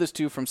 And I know this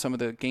too from some of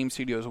the game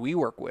studios we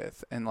work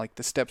with and like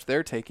the steps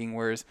they're taking.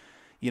 Whereas,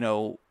 you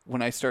know,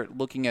 when I start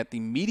looking at the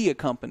media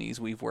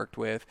companies we've worked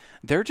with,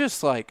 they're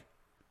just like,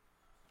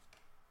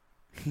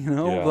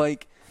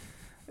 like.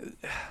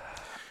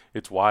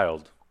 It's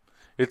wild.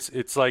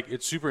 It's like,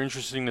 it's super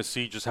interesting to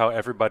see just how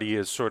everybody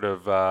is sort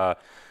of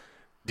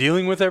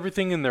dealing with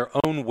everything in their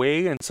own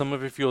way, and some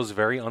of it feels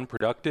very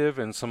unproductive,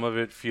 and some of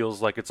it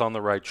feels like it's on the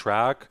right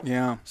track.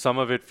 Yeah. Some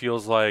of it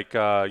feels like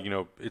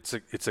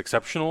it's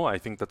exceptional. I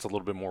think that's a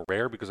little bit more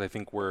rare, because I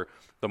think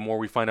the more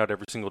we find out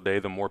every single day,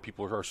 the more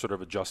people are sort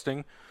of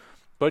adjusting.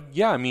 But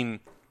yeah, I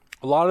mean,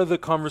 a lot of the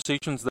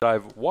conversations that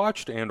I've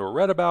watched and or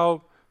read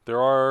about,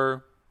 there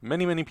are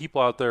many, many people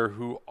out there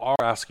who are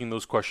asking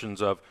those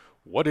questions of,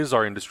 what is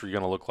our industry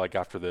going to look like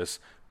after this?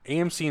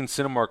 AMC and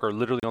Cinemark are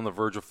literally on the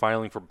verge of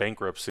filing for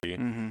bankruptcy.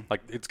 Mm-hmm.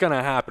 Like, it's going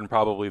to happen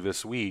probably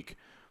this week.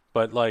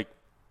 But, like,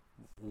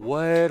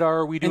 what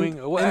are we doing?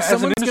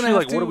 As an industry,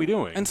 like, what are we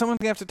doing? And someone's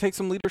going to have to take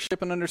some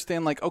leadership and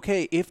understand, like,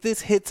 okay, if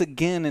this hits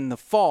again in the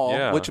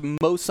fall, which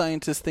most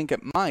scientists think it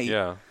might.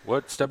 Yeah.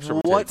 What steps are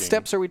we taking? What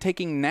steps are we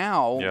taking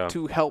now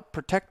to help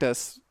protect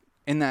us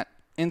in that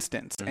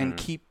instance and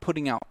keep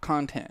putting out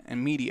content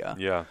and media?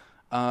 Yeah.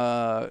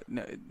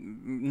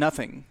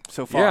 Nothing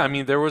so far. Yeah, I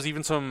mean, there was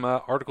even some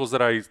articles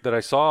that I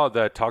saw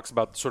that talks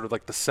about sort of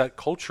like the set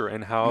culture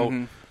and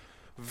how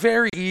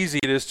very easy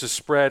it is to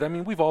spread. I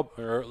mean, we've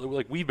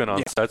been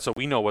on set, so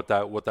we know what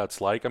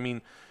that's like. I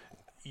mean,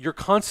 you're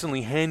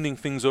constantly handing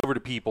things over to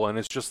people, and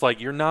it's just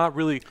like you're not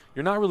really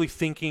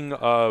thinking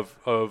of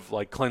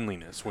like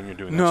cleanliness when you're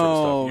doing that sort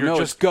of stuff. You're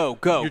just go.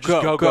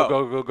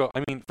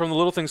 I mean, from the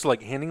little things to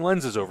like handing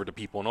lenses over to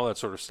people and all that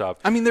sort of stuff.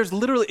 I mean,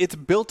 it's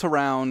built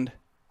around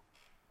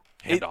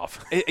handoff.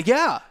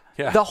 Yeah.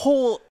 The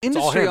whole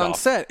industry on handoff.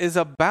 set is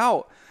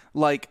about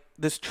like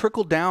this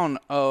trickle down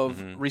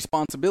of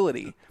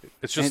responsibility.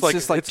 It's just like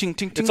ting,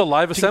 ting, it's ting, a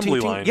live ting, assembly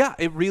ting, ting. line. Yeah,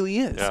 it really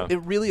is. Yeah.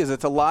 It really is.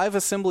 It's a live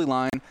assembly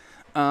line.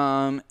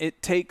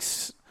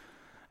 It's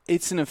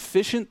an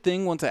efficient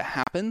thing once it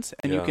happens,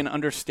 and you can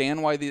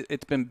understand why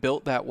it's been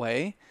built that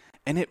way.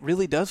 And it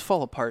really does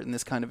fall apart in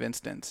this kind of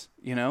instance,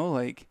 and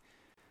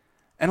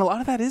a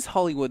lot of that is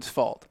Hollywood's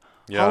fault.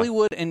 Yeah.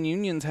 Hollywood and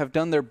unions have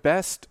done their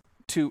best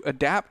to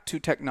adapt to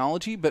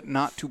technology, but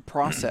not to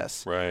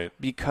process. Right.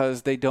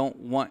 Because they don't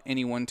want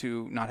anyone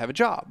to not have a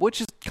job,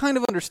 which is kind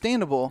of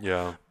understandable.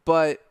 Yeah.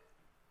 But,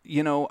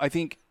 I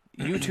think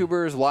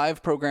YouTubers,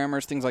 live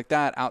programmers, things like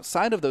that,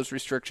 outside of those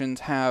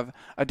restrictions, have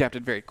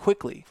adapted very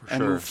quickly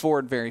and moved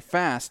forward very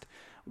fast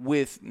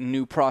with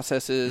new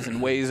processes and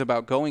ways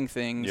about going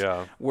things.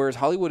 Yeah. Whereas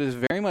Hollywood is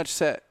very much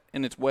set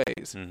in its ways.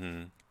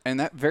 Mm-hmm. And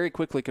that very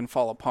quickly can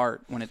fall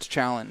apart when it's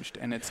challenged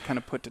and it's kind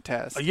of put to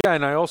test. Yeah,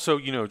 and I also,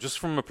 just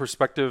from a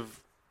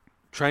perspective,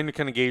 trying to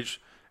kind of gauge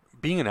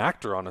being an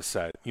actor on a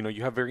set,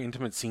 you have very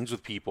intimate scenes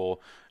with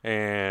people,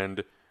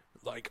 and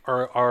like,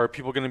 are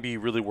people going to be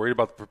really worried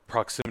about the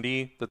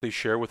proximity that they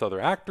share with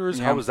other actors?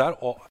 Yeah. How is that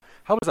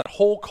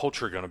whole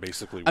culture going to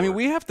basically work? I mean,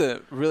 we have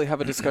to really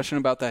have a discussion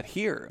about that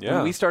here. Yeah.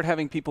 When we start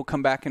having people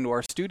come back into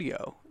our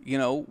studio,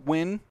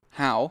 when,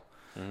 how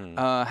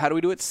do we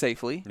do it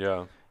safely?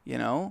 Yeah.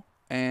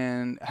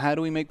 And how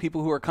do we make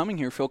people who are coming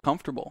here feel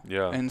comfortable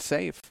and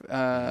safe,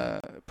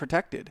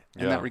 protected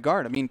in that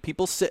regard? I mean,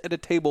 people sit at a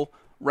table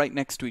right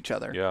next to each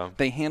other. Yeah.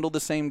 They handle the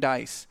same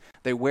dice.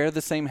 They wear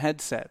the same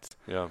headsets.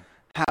 Yeah.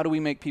 How do we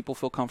make people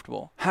feel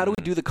comfortable? How do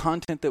we do the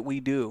content that we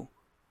do?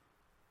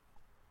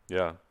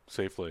 Yeah,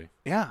 safely.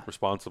 Yeah.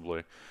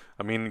 Responsibly.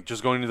 I mean,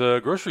 just going to the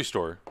grocery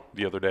store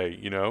the other day,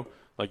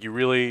 like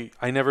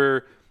I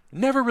never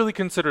really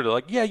considered it.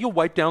 Like, yeah, you'll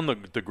wipe down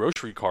the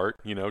grocery cart,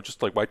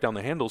 just like wipe down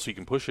the handle so you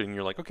can push it, and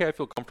you're like, okay, I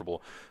feel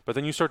comfortable. But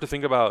then you start to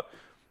think about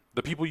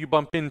the people you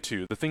bump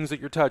into, the things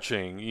that you're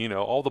touching,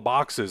 all the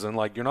boxes, and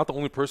like you're not the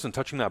only person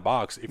touching that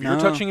box. If you're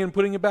touching it and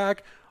putting it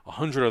back,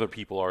 100 other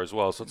people are as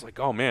well. So it's like,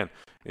 oh man,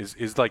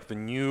 is like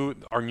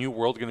our new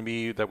world going to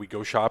be that we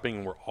go shopping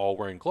and we're all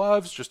wearing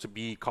gloves just to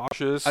be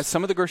cautious?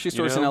 Some of the grocery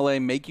stores in LA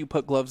make you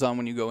put gloves on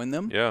when you go in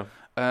them. Yeah.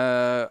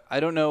 I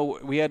don't know.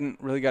 We hadn't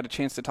really got a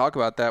chance to talk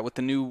about that with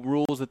the new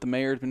rules that the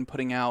mayor's been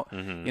putting out.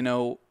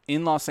 Mm-hmm.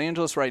 In Los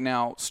Angeles right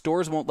now,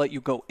 stores won't let you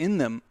go in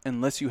them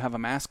unless you have a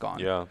mask on.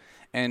 Yeah.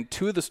 And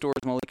two of the stores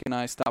Malik and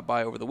I stopped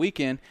by over the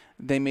weekend,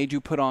 they made you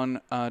put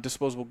on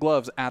disposable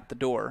gloves at the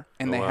door,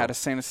 and they had a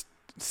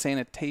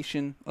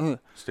sanitization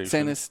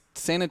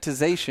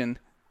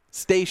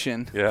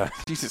station. Yeah.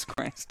 Jesus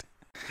Christ.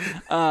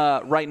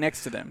 Right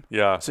next to them.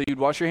 Yeah. So you'd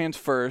wash your hands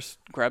first,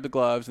 grab the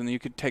gloves, and then you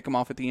could take them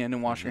off at the end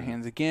and wash your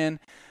hands again.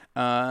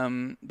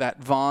 That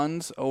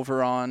Vons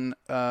over on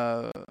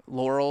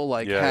Laurel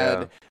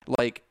had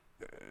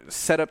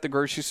set up the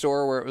grocery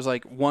store where it was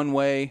like one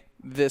way,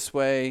 this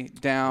way,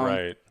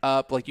 down,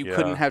 up. Like you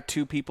couldn't have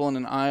two people in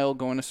an aisle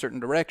going a certain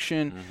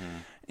direction.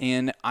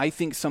 And I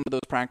think some of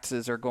those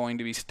practices are going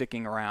to be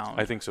sticking around.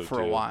 I think so for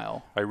too. a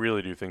while. I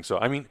really do think so.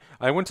 I mean,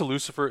 I went to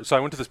Lucifer, so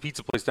I went to this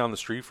pizza place down the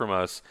street from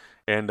us,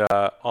 and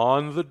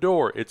on the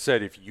door it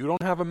said, if you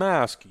don't have a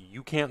mask,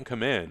 you can't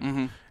come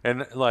in.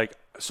 And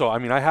so I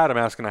mean, I had a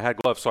mask and I had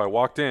gloves, so I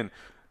walked in.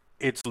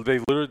 They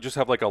literally just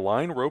have like a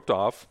line roped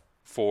off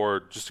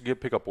just to get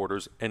pickup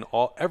orders, and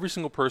every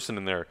single person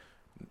in there,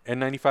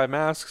 N95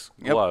 masks,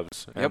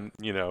 gloves, and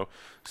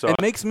so it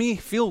makes me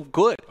feel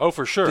good. Oh,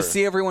 for sure. To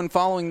see everyone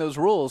following those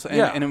rules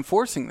and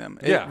enforcing them.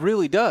 It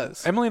really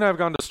does. Emily and I have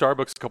gone to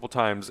Starbucks a couple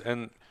times,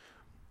 and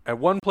at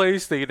one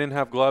place they didn't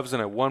have gloves,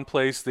 and at one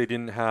place they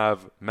didn't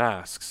have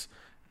masks.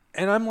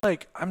 And I'm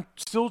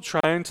still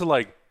trying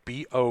to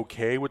be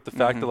okay with the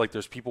fact that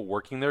there's people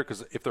working there,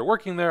 because if they're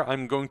working there,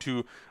 I'm going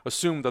to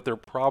assume that they're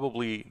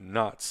probably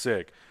not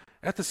sick.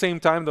 At the same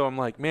time, though, I'm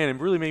like, man, it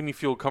really made me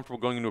feel comfortable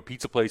going into a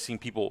pizza place, seeing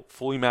people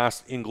fully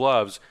masked in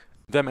gloves,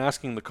 them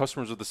asking the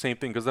customers of the same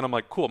thing, because then I'm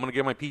like, cool, I'm going to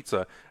get my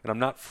pizza, and I'm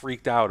not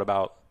freaked out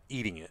about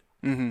eating it.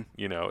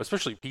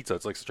 Especially pizza.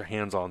 It's like such a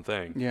hands-on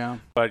thing. Yeah.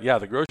 But yeah,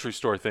 the grocery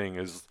store thing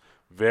is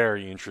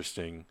very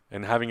interesting,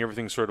 and having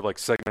everything sort of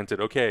segmented.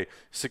 Okay,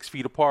 6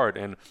 feet apart,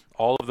 and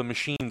all of the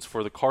machines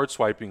for the card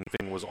swiping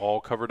thing was all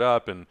covered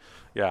up. And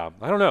yeah,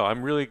 I don't know.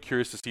 I'm really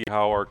curious to see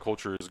how our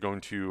culture is going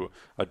to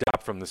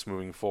adapt from this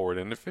moving forward,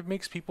 and if it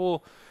makes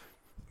people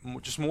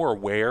just more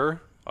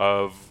aware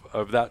of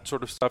that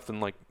sort of stuff,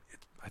 then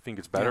I think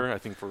it's better. I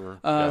think for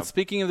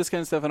Speaking of this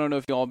kind of stuff, I don't know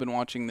if you all have been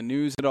watching the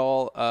news at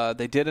all.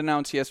 They did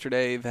announce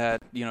yesterday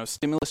that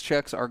stimulus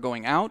checks are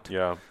going out.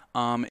 Yeah.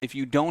 If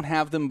you don't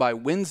have them by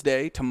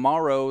Wednesday,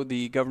 tomorrow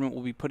the government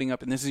will be putting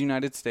up, and this is the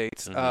United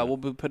States, will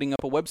be putting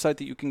up a website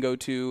that you can go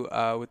to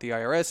with the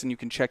IRS, and you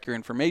can check your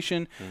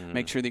information,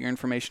 make sure that your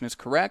information is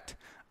correct.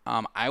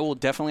 I will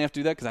definitely have to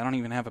do that because I don't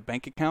even have a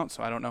bank account,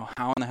 so I don't know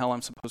how in the hell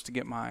I'm supposed to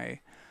get my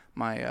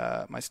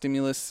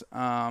stimulus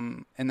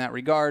in that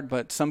regard.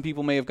 But some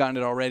people may have gotten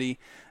it already.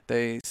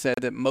 They said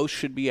that most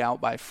should be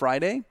out by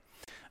Friday.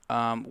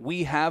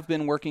 We have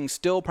been working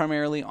still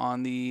primarily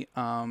on the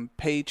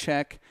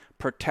Paycheck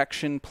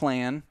Protection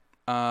Plan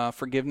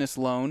forgiveness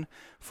loan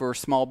for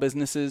small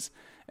businesses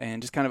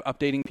and just kind of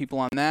updating people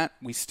on that.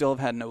 We still have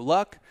had no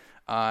luck.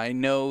 I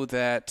know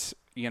that,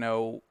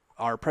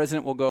 our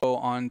president will go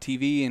on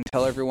TV and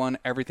tell everyone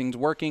everything's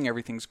working,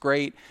 everything's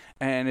great,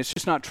 and it's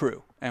just not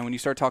true. And when you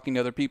start talking to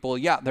other people,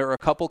 there are a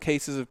couple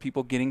cases of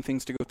people getting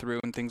things to go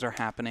through and things are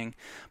happening,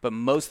 but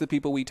most of the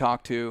people we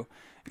talk to,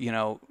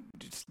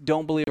 just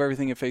don't believe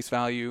everything at face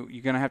value.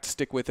 You're going to have to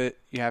stick with it.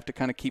 You have to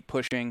kind of keep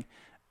pushing,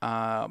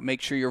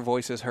 make sure your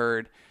voice is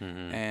heard,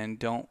 and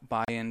don't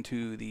buy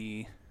into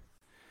the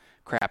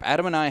crap.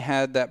 Adam and I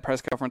had that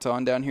press conference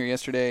on down here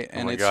yesterday,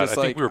 and it's just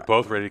I think we were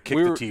both ready to kick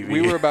the TV.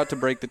 We were about to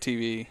break the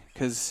TV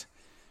because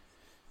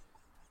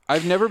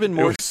I've never been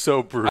more. It was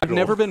so brutal. I've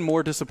never been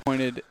more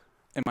disappointed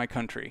in my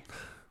country,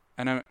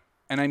 and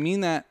I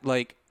mean that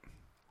like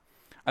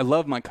I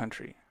love my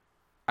country.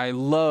 I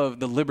love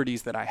the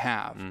liberties that I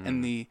have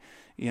and the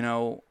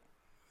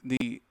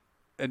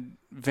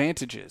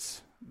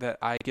advantages that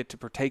I get to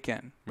partake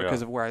in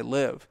because of where I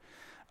live.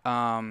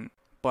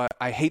 But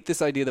I hate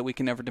this idea that we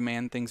can never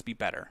demand things be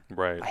better.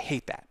 Right. I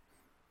hate that.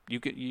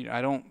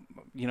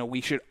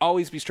 We should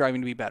always be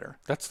striving to be better.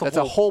 That's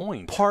a whole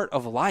point. Part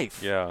of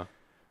life. Yeah.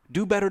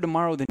 Do better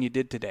tomorrow than you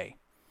did today.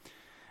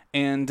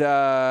 And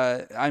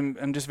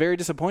I'm just very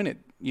disappointed.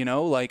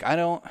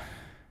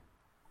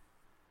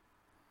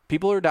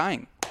 People are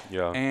dying.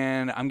 Yeah.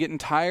 And I'm getting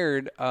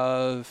tired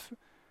of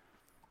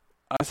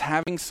us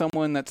having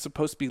someone that's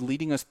supposed to be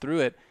leading us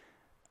through it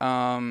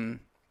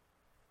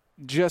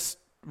just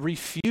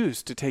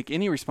refuse to take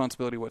any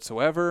responsibility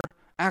whatsoever,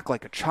 act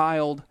like a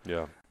child.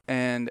 Yeah.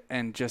 And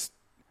just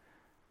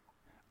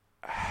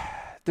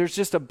there's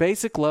just a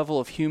basic level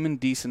of human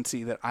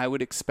decency that I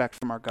would expect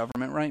from our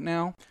government right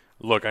now.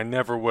 Look, I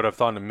never would have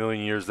thought in a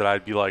million years that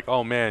I'd be like,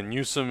 oh man,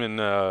 Newsom and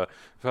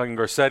fucking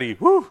Garcetti,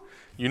 whoo,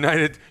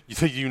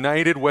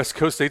 United West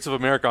Coast States of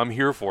America, I'm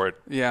here for it.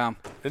 Yeah.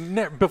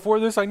 And before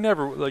this, I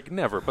never.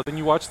 But then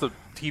you watch the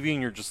TV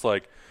and you're just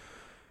like,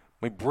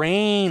 my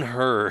brain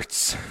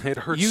hurts. It hurts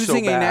so bad.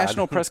 Using a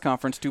national press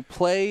conference to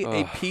play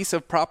a piece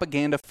of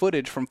propaganda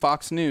footage from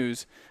Fox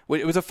News.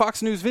 It was a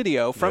Fox News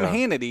video from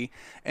Hannity,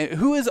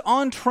 who is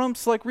on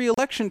Trump's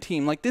re-election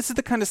team. This is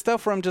the kind of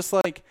stuff where I'm just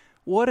like,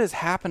 what has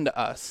happened to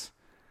us?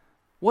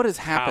 What has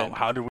happened?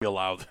 How did we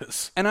allow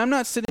this? And I'm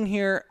not sitting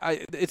here.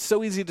 It's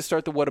so easy to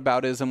start the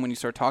whataboutism when you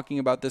start talking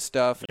about this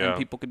stuff. Yeah. And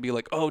people could be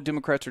like, oh,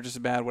 Democrats are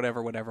just bad,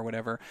 whatever.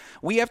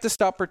 We have to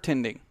stop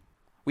pretending.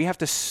 We have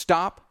to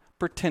stop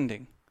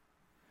pretending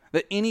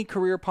that any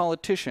career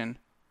politician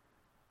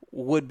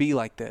would be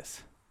like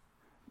this.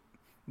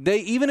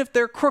 Even if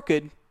they're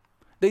crooked,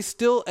 they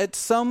still at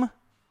some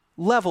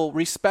level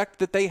respect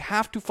that they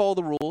have to follow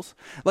the rules.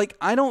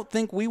 I don't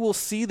think we will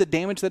see the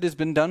damage that has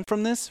been done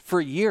from this for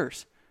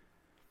years.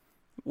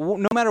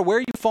 No matter where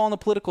you fall on the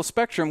political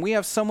spectrum, we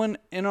have someone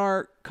in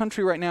our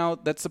country right now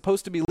that's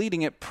supposed to be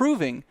leading it,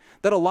 proving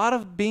that a lot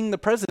of being the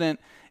president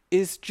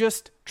is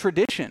just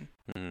tradition.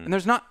 And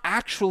there's not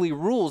actually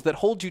rules that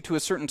hold you to a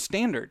certain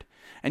standard.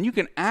 And you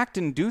can act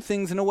and do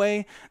things in a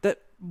way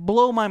that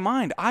blow my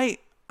mind.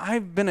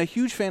 I've been a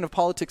huge fan of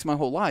politics my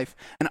whole life,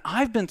 and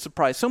I've been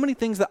surprised. So many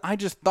things that I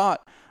just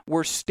thought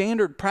were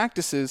standard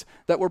practices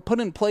that were put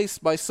in place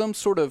by some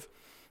sort of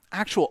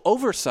actual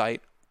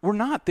oversight were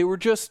not. They were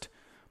just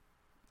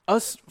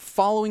us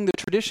following the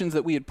traditions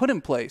that we had put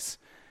in place.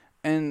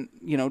 And,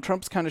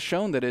 Trump's kind of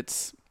shown that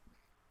it's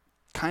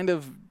kind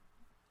of,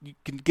 you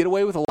can get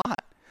away with a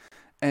lot.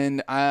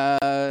 And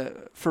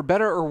for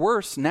better or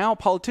worse, now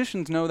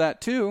politicians know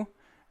that too,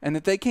 and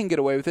that they can get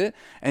away with it.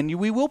 And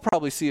we will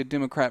probably see a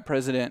Democrat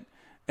president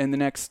in the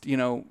next,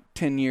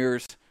 10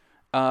 years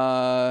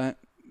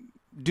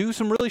do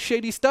some really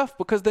shady stuff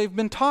because they've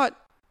been taught,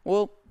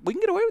 well, we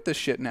can get away with this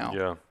shit now.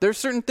 Yeah. There's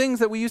certain things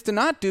that we used to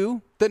not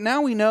do that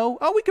now we know,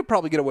 we could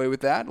probably get away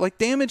with that.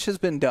 Damage has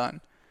been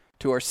done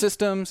to our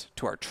systems,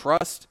 to our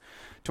trust,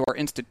 to our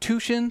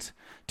institutions,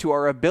 to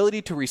our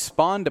ability to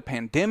respond to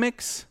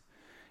pandemics.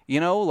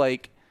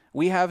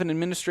 We have an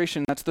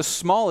administration that's the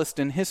smallest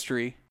in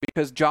history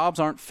because jobs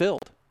aren't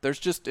filled. There's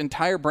just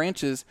entire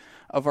branches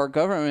of our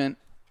government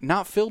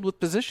not filled with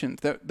positions.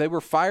 They were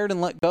fired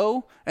and let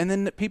go, and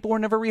then people were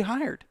never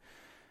rehired.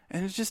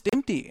 And it's just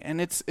empty,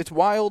 and it's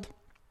wild,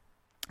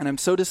 and I'm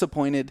so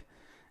disappointed.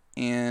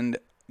 And,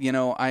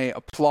 I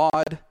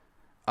applaud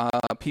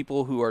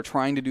people who are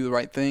trying to do the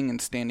right thing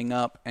and standing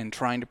up and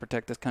trying to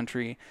protect this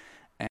country.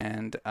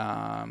 and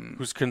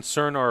whose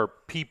concern are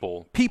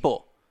people.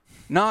 People,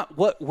 not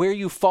where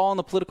you fall on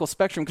the political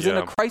spectrum. Because in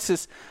a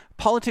crisis,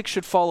 politics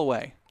should fall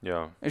away.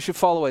 Yeah, it should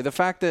fall away. The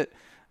fact that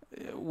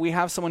we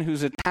have someone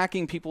who's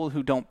attacking people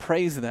who don't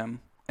praise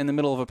them in the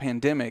middle of a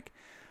pandemic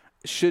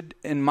should,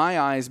 in my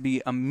eyes,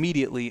 be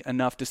immediately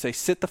enough to say,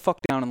 sit the fuck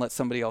down and let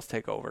somebody else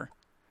take over.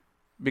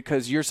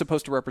 Because you're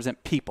supposed to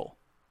represent people,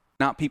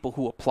 not people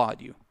who applaud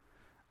you.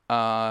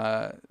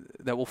 That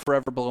will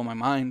forever blow my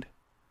mind.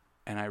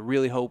 And I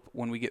really hope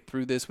when we get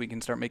through this, we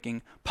can start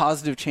making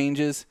positive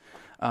changes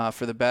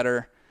for the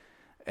better.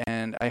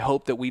 And I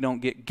hope that we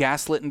don't get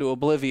gaslit into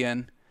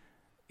oblivion,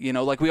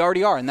 like we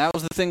already are. And that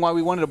was the thing why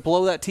we wanted to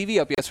blow that TV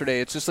up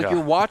yesterday. It's just like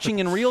you're watching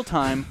in real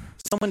time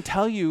someone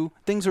tell you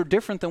things are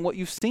different than what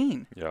you've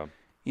seen. Yeah.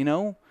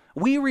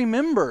 We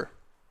remember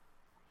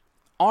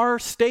our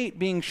state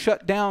being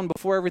shut down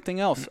before everything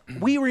else.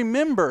 We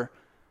remember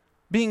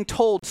being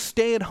told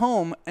stay at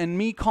home, and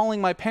me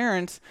calling my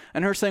parents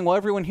and her saying, well,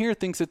 everyone here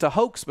thinks it's a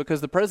hoax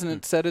because the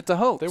president said it's a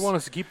hoax. They want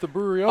us to keep the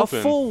brewery open.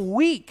 A full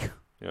week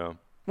Yeah.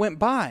 went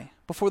by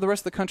before the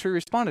rest of the country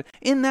responded.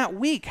 In that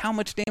week, how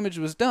much damage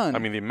was done? I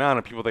mean, the amount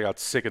of people that got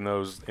sick in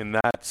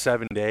that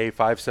 7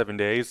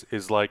 days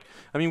is like,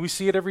 I mean, we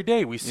see it every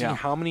day. We see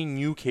how many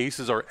new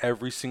cases are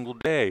every single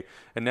day.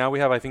 And now we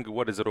have, I think,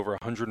 what is it, over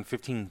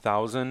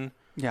 115,000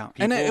 people?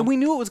 And we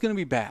knew it was going to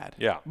be bad.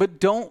 Yeah. But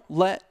don't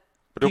let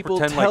people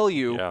tell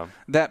you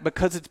that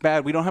because it's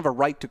bad, we don't have a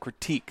right to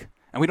critique.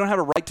 And we don't have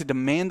a right to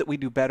demand that we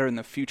do better in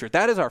the future.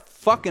 That is our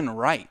fucking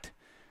right.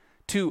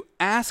 To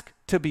ask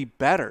to be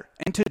better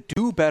and to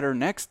do better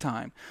next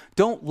time.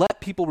 Don't let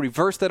people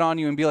reverse that on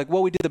you and be like,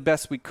 well, we did the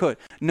best we could.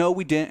 No,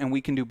 we didn't, and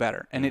we can do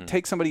better. And it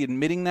takes somebody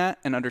admitting that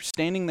and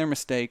understanding their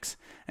mistakes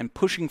and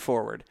pushing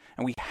forward.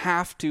 And we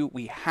have to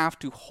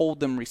hold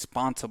them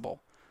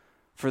responsible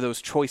for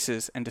those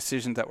choices and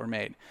decisions that were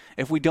made.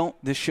 If we don't,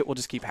 this shit will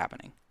just keep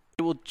happening.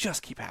 It will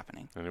just keep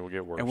happening. And it will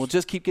get worse. And we'll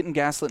just keep getting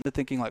gaslit into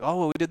thinking like, oh,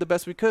 well, we did the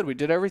best we could. We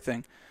did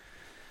everything.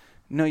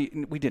 No,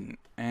 we didn't.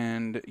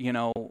 And,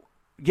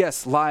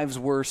 yes, lives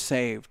were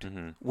saved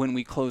when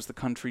we closed the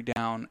country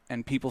down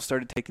and people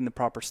started taking the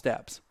proper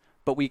steps.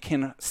 But we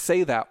can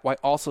say that while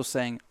also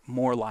saying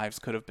more lives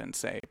could have been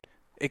saved.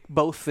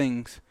 Both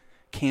things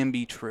can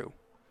be true.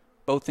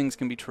 Both things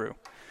can be true.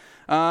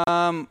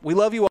 We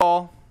love you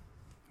all.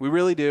 We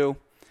really do.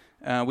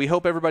 We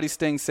hope everybody's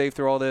staying safe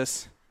through all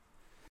this.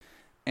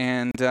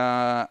 And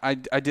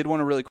I did want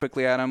to really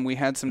quickly, Adam, we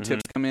had some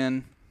tips come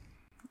in.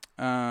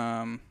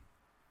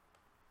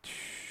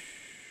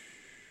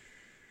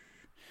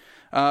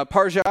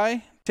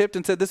 Parjai tipped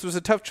and said, this was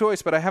a tough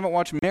choice, but I haven't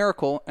watched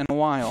Miracle in a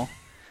while.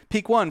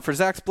 Peak 1 for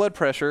Zach's blood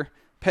pressure.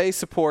 Pay,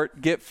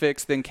 support, get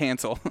fixed, then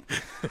cancel.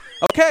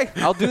 Okay,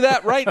 I'll do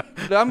that right.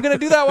 I'm going to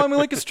do that when we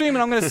link a stream,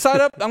 and I'm going to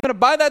sign up. I'm going to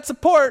buy that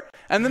support,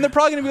 and then they're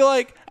probably going to be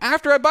like,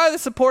 after I buy the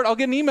support, I'll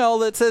get an email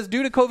that says,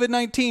 due to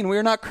COVID-19, we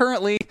are not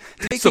currently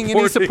taking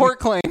any support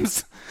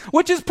claims,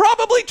 which is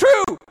probably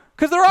true.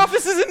 Because their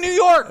office is in New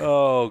York.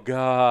 Oh,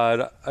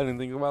 God. I didn't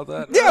think about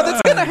that. Yeah,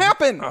 that's going to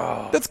happen.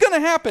 Oh. That's going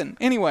to happen.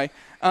 Anyway.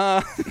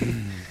 Shadow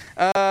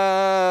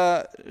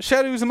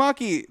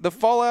Uzumaki, the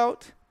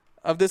fallout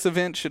of this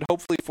event should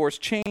hopefully force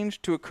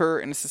change to occur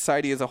in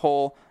society as a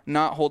whole.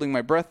 Not holding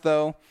my breath,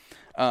 though.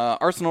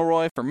 Arsenal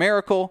Roy for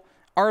Miracle.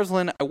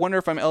 Arslan, I wonder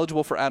if I'm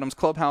eligible for Adam's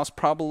Clubhouse.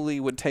 Probably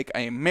would take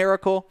a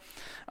miracle.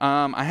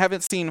 I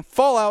haven't seen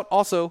Fallout.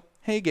 Also,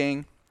 hey,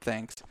 gang,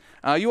 thanks.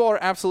 You all are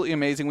absolutely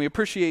amazing. We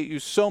appreciate you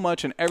so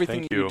much and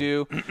everything you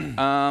do.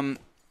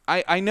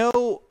 I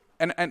know,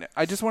 and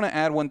I just want to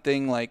add one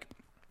thing. Like,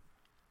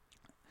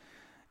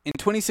 in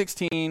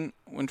 2016,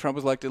 when Trump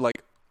was elected,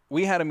 like,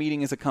 we had a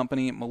meeting as a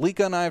company.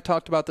 Malika and I have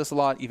talked about this a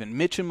lot. Even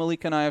Mitch and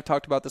Malika and I have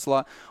talked about this a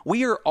lot.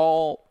 We are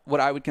all what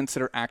I would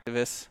consider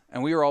activists,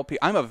 and we are all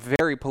I'm a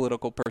very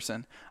political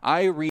person.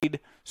 I read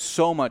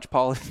so much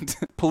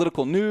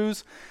political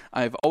news.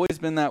 I've always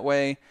been that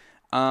way.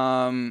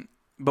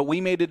 But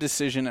we made a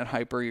decision at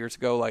Hyper years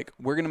ago, like,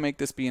 we're going to make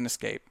this be an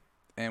escape,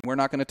 and we're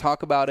not going to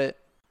talk about it,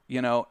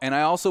 And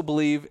I also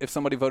believe if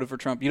somebody voted for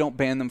Trump, you don't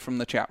ban them from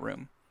the chat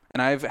room.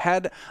 And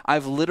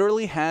I've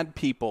literally had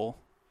people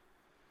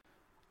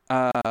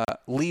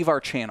leave our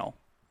channel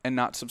and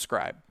not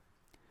subscribe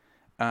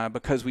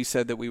because we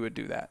said that we would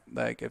do that.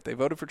 Like, if they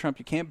voted for Trump,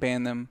 you can't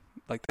ban them.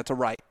 Like, that's a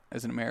right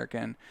as an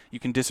American. You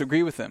can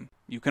disagree with them.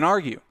 You can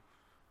argue.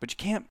 But you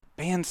can't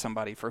ban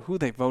somebody for who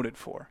they voted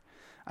for.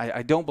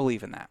 I don't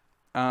believe in that.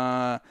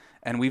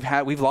 And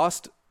we've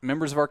lost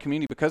members of our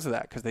community because of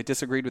that, because they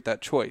disagreed with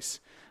that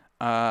choice.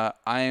 I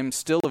am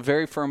still a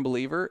very firm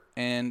believer,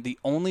 and the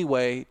only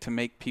way to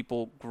make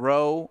people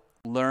grow,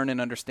 learn,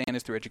 and understand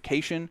is through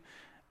education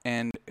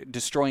and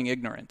destroying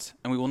ignorance.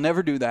 And we will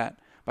never do that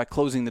by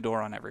closing the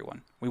door on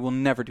everyone. We will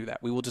never do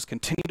that. We will just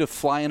continue to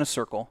fly in a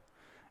circle,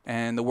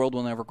 and the world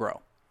will never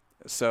grow.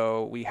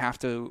 So we have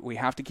to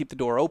keep the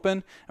door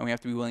open, and we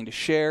have to be willing to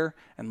share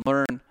and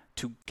learn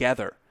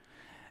together.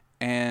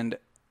 And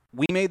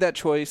we made that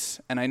choice,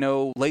 and I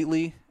know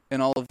lately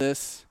in all of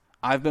this,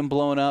 I've been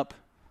blown up.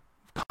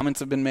 Comments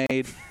have been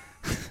made.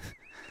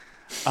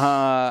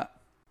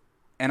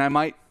 And I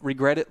might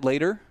regret it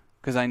later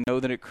because I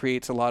know that it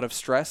creates a lot of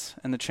stress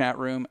in the chat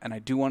room, and I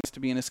do want us to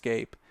be an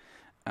escape.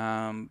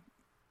 But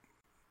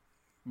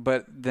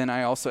then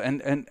I also,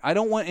 and I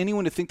don't want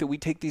anyone to think that we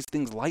take these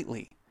things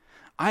lightly.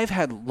 I've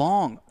had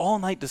long,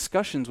 all-night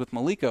discussions with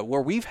Malika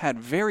where we've had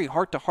very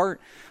heart-to-heart,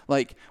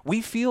 like,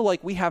 we feel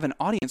like we have an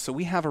audience, so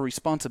we have a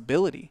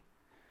responsibility.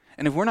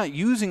 And if we're not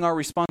using our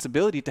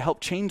responsibility to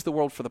help change the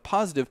world for the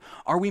positive,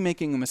 are we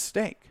making a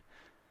mistake?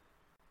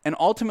 And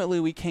ultimately,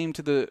 we came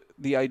to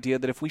the idea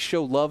that if we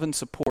show love and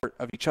support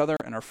of each other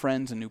and our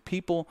friends and new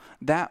people,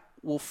 that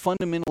will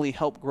fundamentally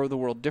help grow the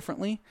world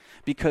differently,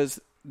 because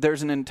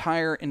there's an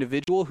entire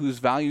individual whose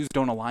values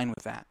don't align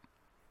with that.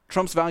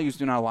 Trump's values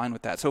do not align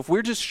with that. So if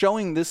we're just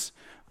showing this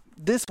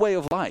way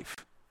of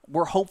life,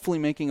 we're hopefully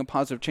making a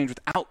positive change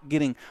without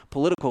getting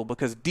political,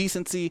 because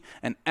decency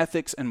and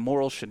ethics and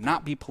morals should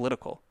not be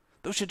political.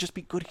 Those should just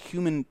be good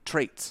human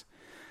traits.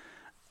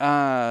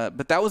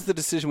 But that was the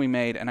decision we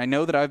made, and I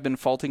know that I've been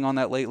faulting on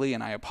that lately,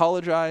 and I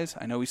apologize.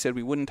 I know we said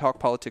we wouldn't talk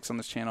politics on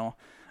this channel.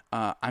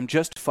 I'm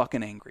just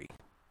fucking angry.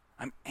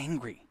 I'm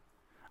angry.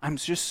 I'm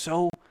just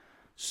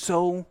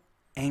so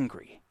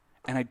angry,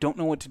 and I don't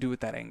know what to do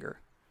with that anger.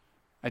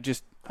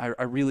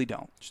 I really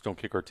don't. Just don't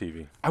kick our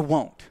TV. I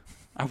won't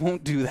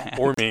do that.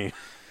 Or me.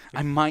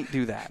 I might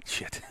do that.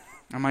 Shit.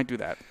 I might do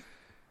that.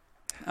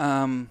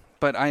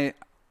 But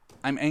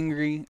I'm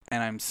angry,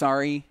 and I'm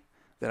sorry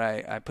that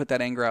I put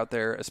that anger out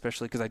there,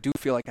 especially because I do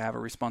feel like I have a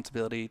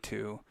responsibility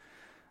to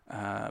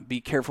be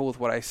careful with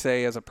what I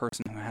say as a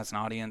person who has an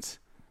audience.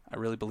 I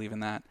really believe in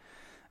that.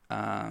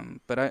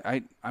 But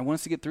I want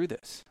us to get through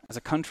this as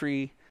a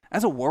country,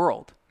 as a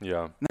world.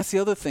 Yeah. And that's the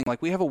other thing.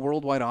 Like, we have a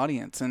worldwide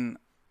audience, and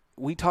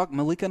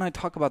Malika and I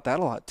talk about that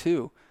a lot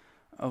too,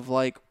 of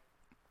like,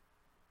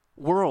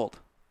 world.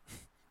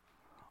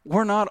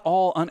 We're not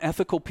all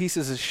unethical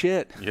pieces of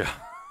shit. Yeah.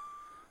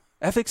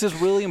 Ethics is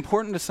really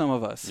important to some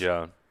of us.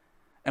 Yeah.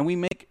 And we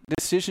make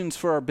decisions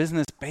for our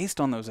business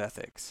based on those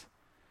ethics.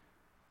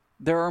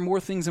 There are more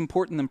things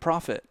important than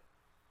profit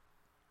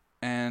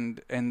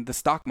and the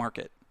stock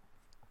market.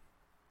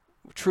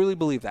 We truly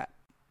believe that.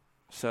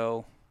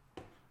 So,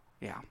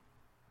 yeah.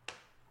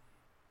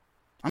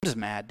 I'm just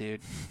mad,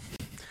 dude.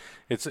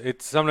 It's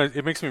sometimes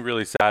it makes me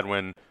really sad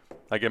when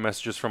I get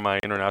messages from my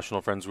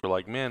international friends who are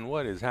like, "Man,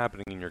 what is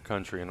happening in your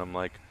country?" And I'm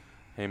like,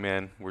 "Hey,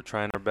 man, we're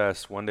trying our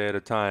best, one day at a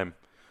time.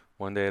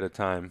 One day at a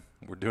time.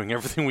 We're doing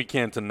everything we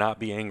can to not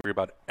be angry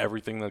about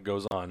everything that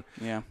goes on."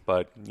 Yeah.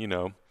 But, you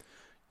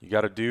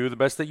got to do the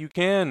best that you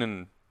can.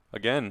 And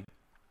again,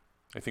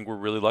 I think we're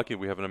really lucky.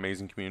 We have an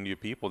amazing community of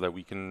people that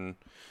we can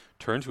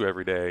turn to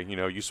every day.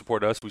 You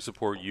support us, we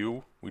support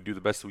you. We do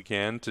the best we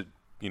can to,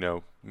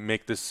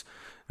 make this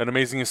an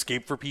amazing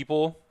escape for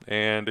people.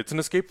 And it's an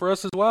escape for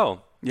us as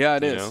well. Yeah,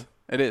 it is.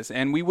 It is.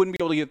 And we wouldn't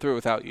be able to get through it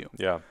without you.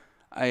 Yeah.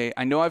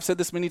 I know I've said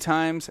this many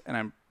times, and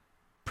I'm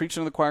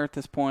preaching to the choir at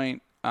this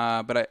point.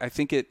 But I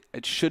think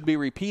it should be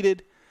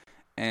repeated,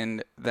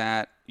 and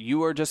that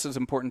you are just as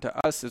important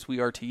to us as we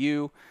are to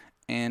you.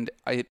 And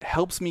it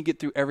helps me get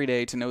through every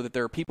day to know that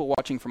there are people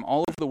watching from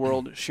all over the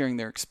world, sharing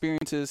their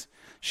experiences,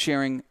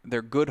 sharing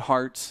their good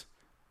hearts,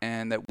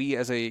 and that we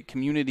as a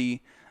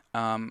community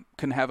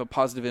can have a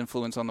positive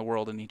influence on the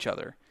world and each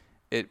other.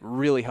 It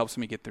really helps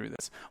me get through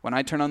this. When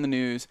I turn on the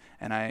news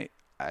and I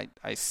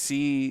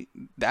see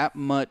that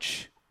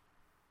much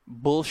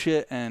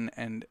bullshit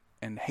and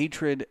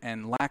hatred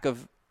and lack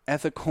of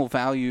ethical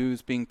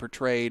values being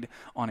portrayed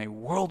on a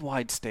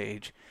worldwide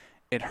stage,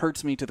 it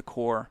hurts me to the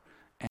core,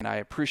 and I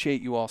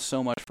appreciate you all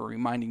so much for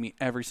reminding me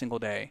every single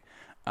day.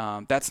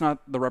 That's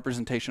not the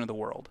representation of the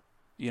world.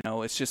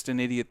 It's just an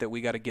idiot that we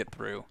got to get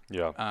through.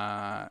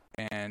 Yeah.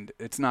 And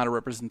it's not a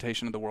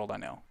representation of the world I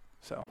know.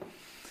 So,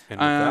 and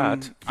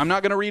with that, I'm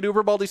not going to read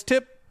Uber Baldy's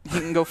tip. He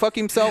can go fuck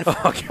himself. Oh,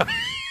 God.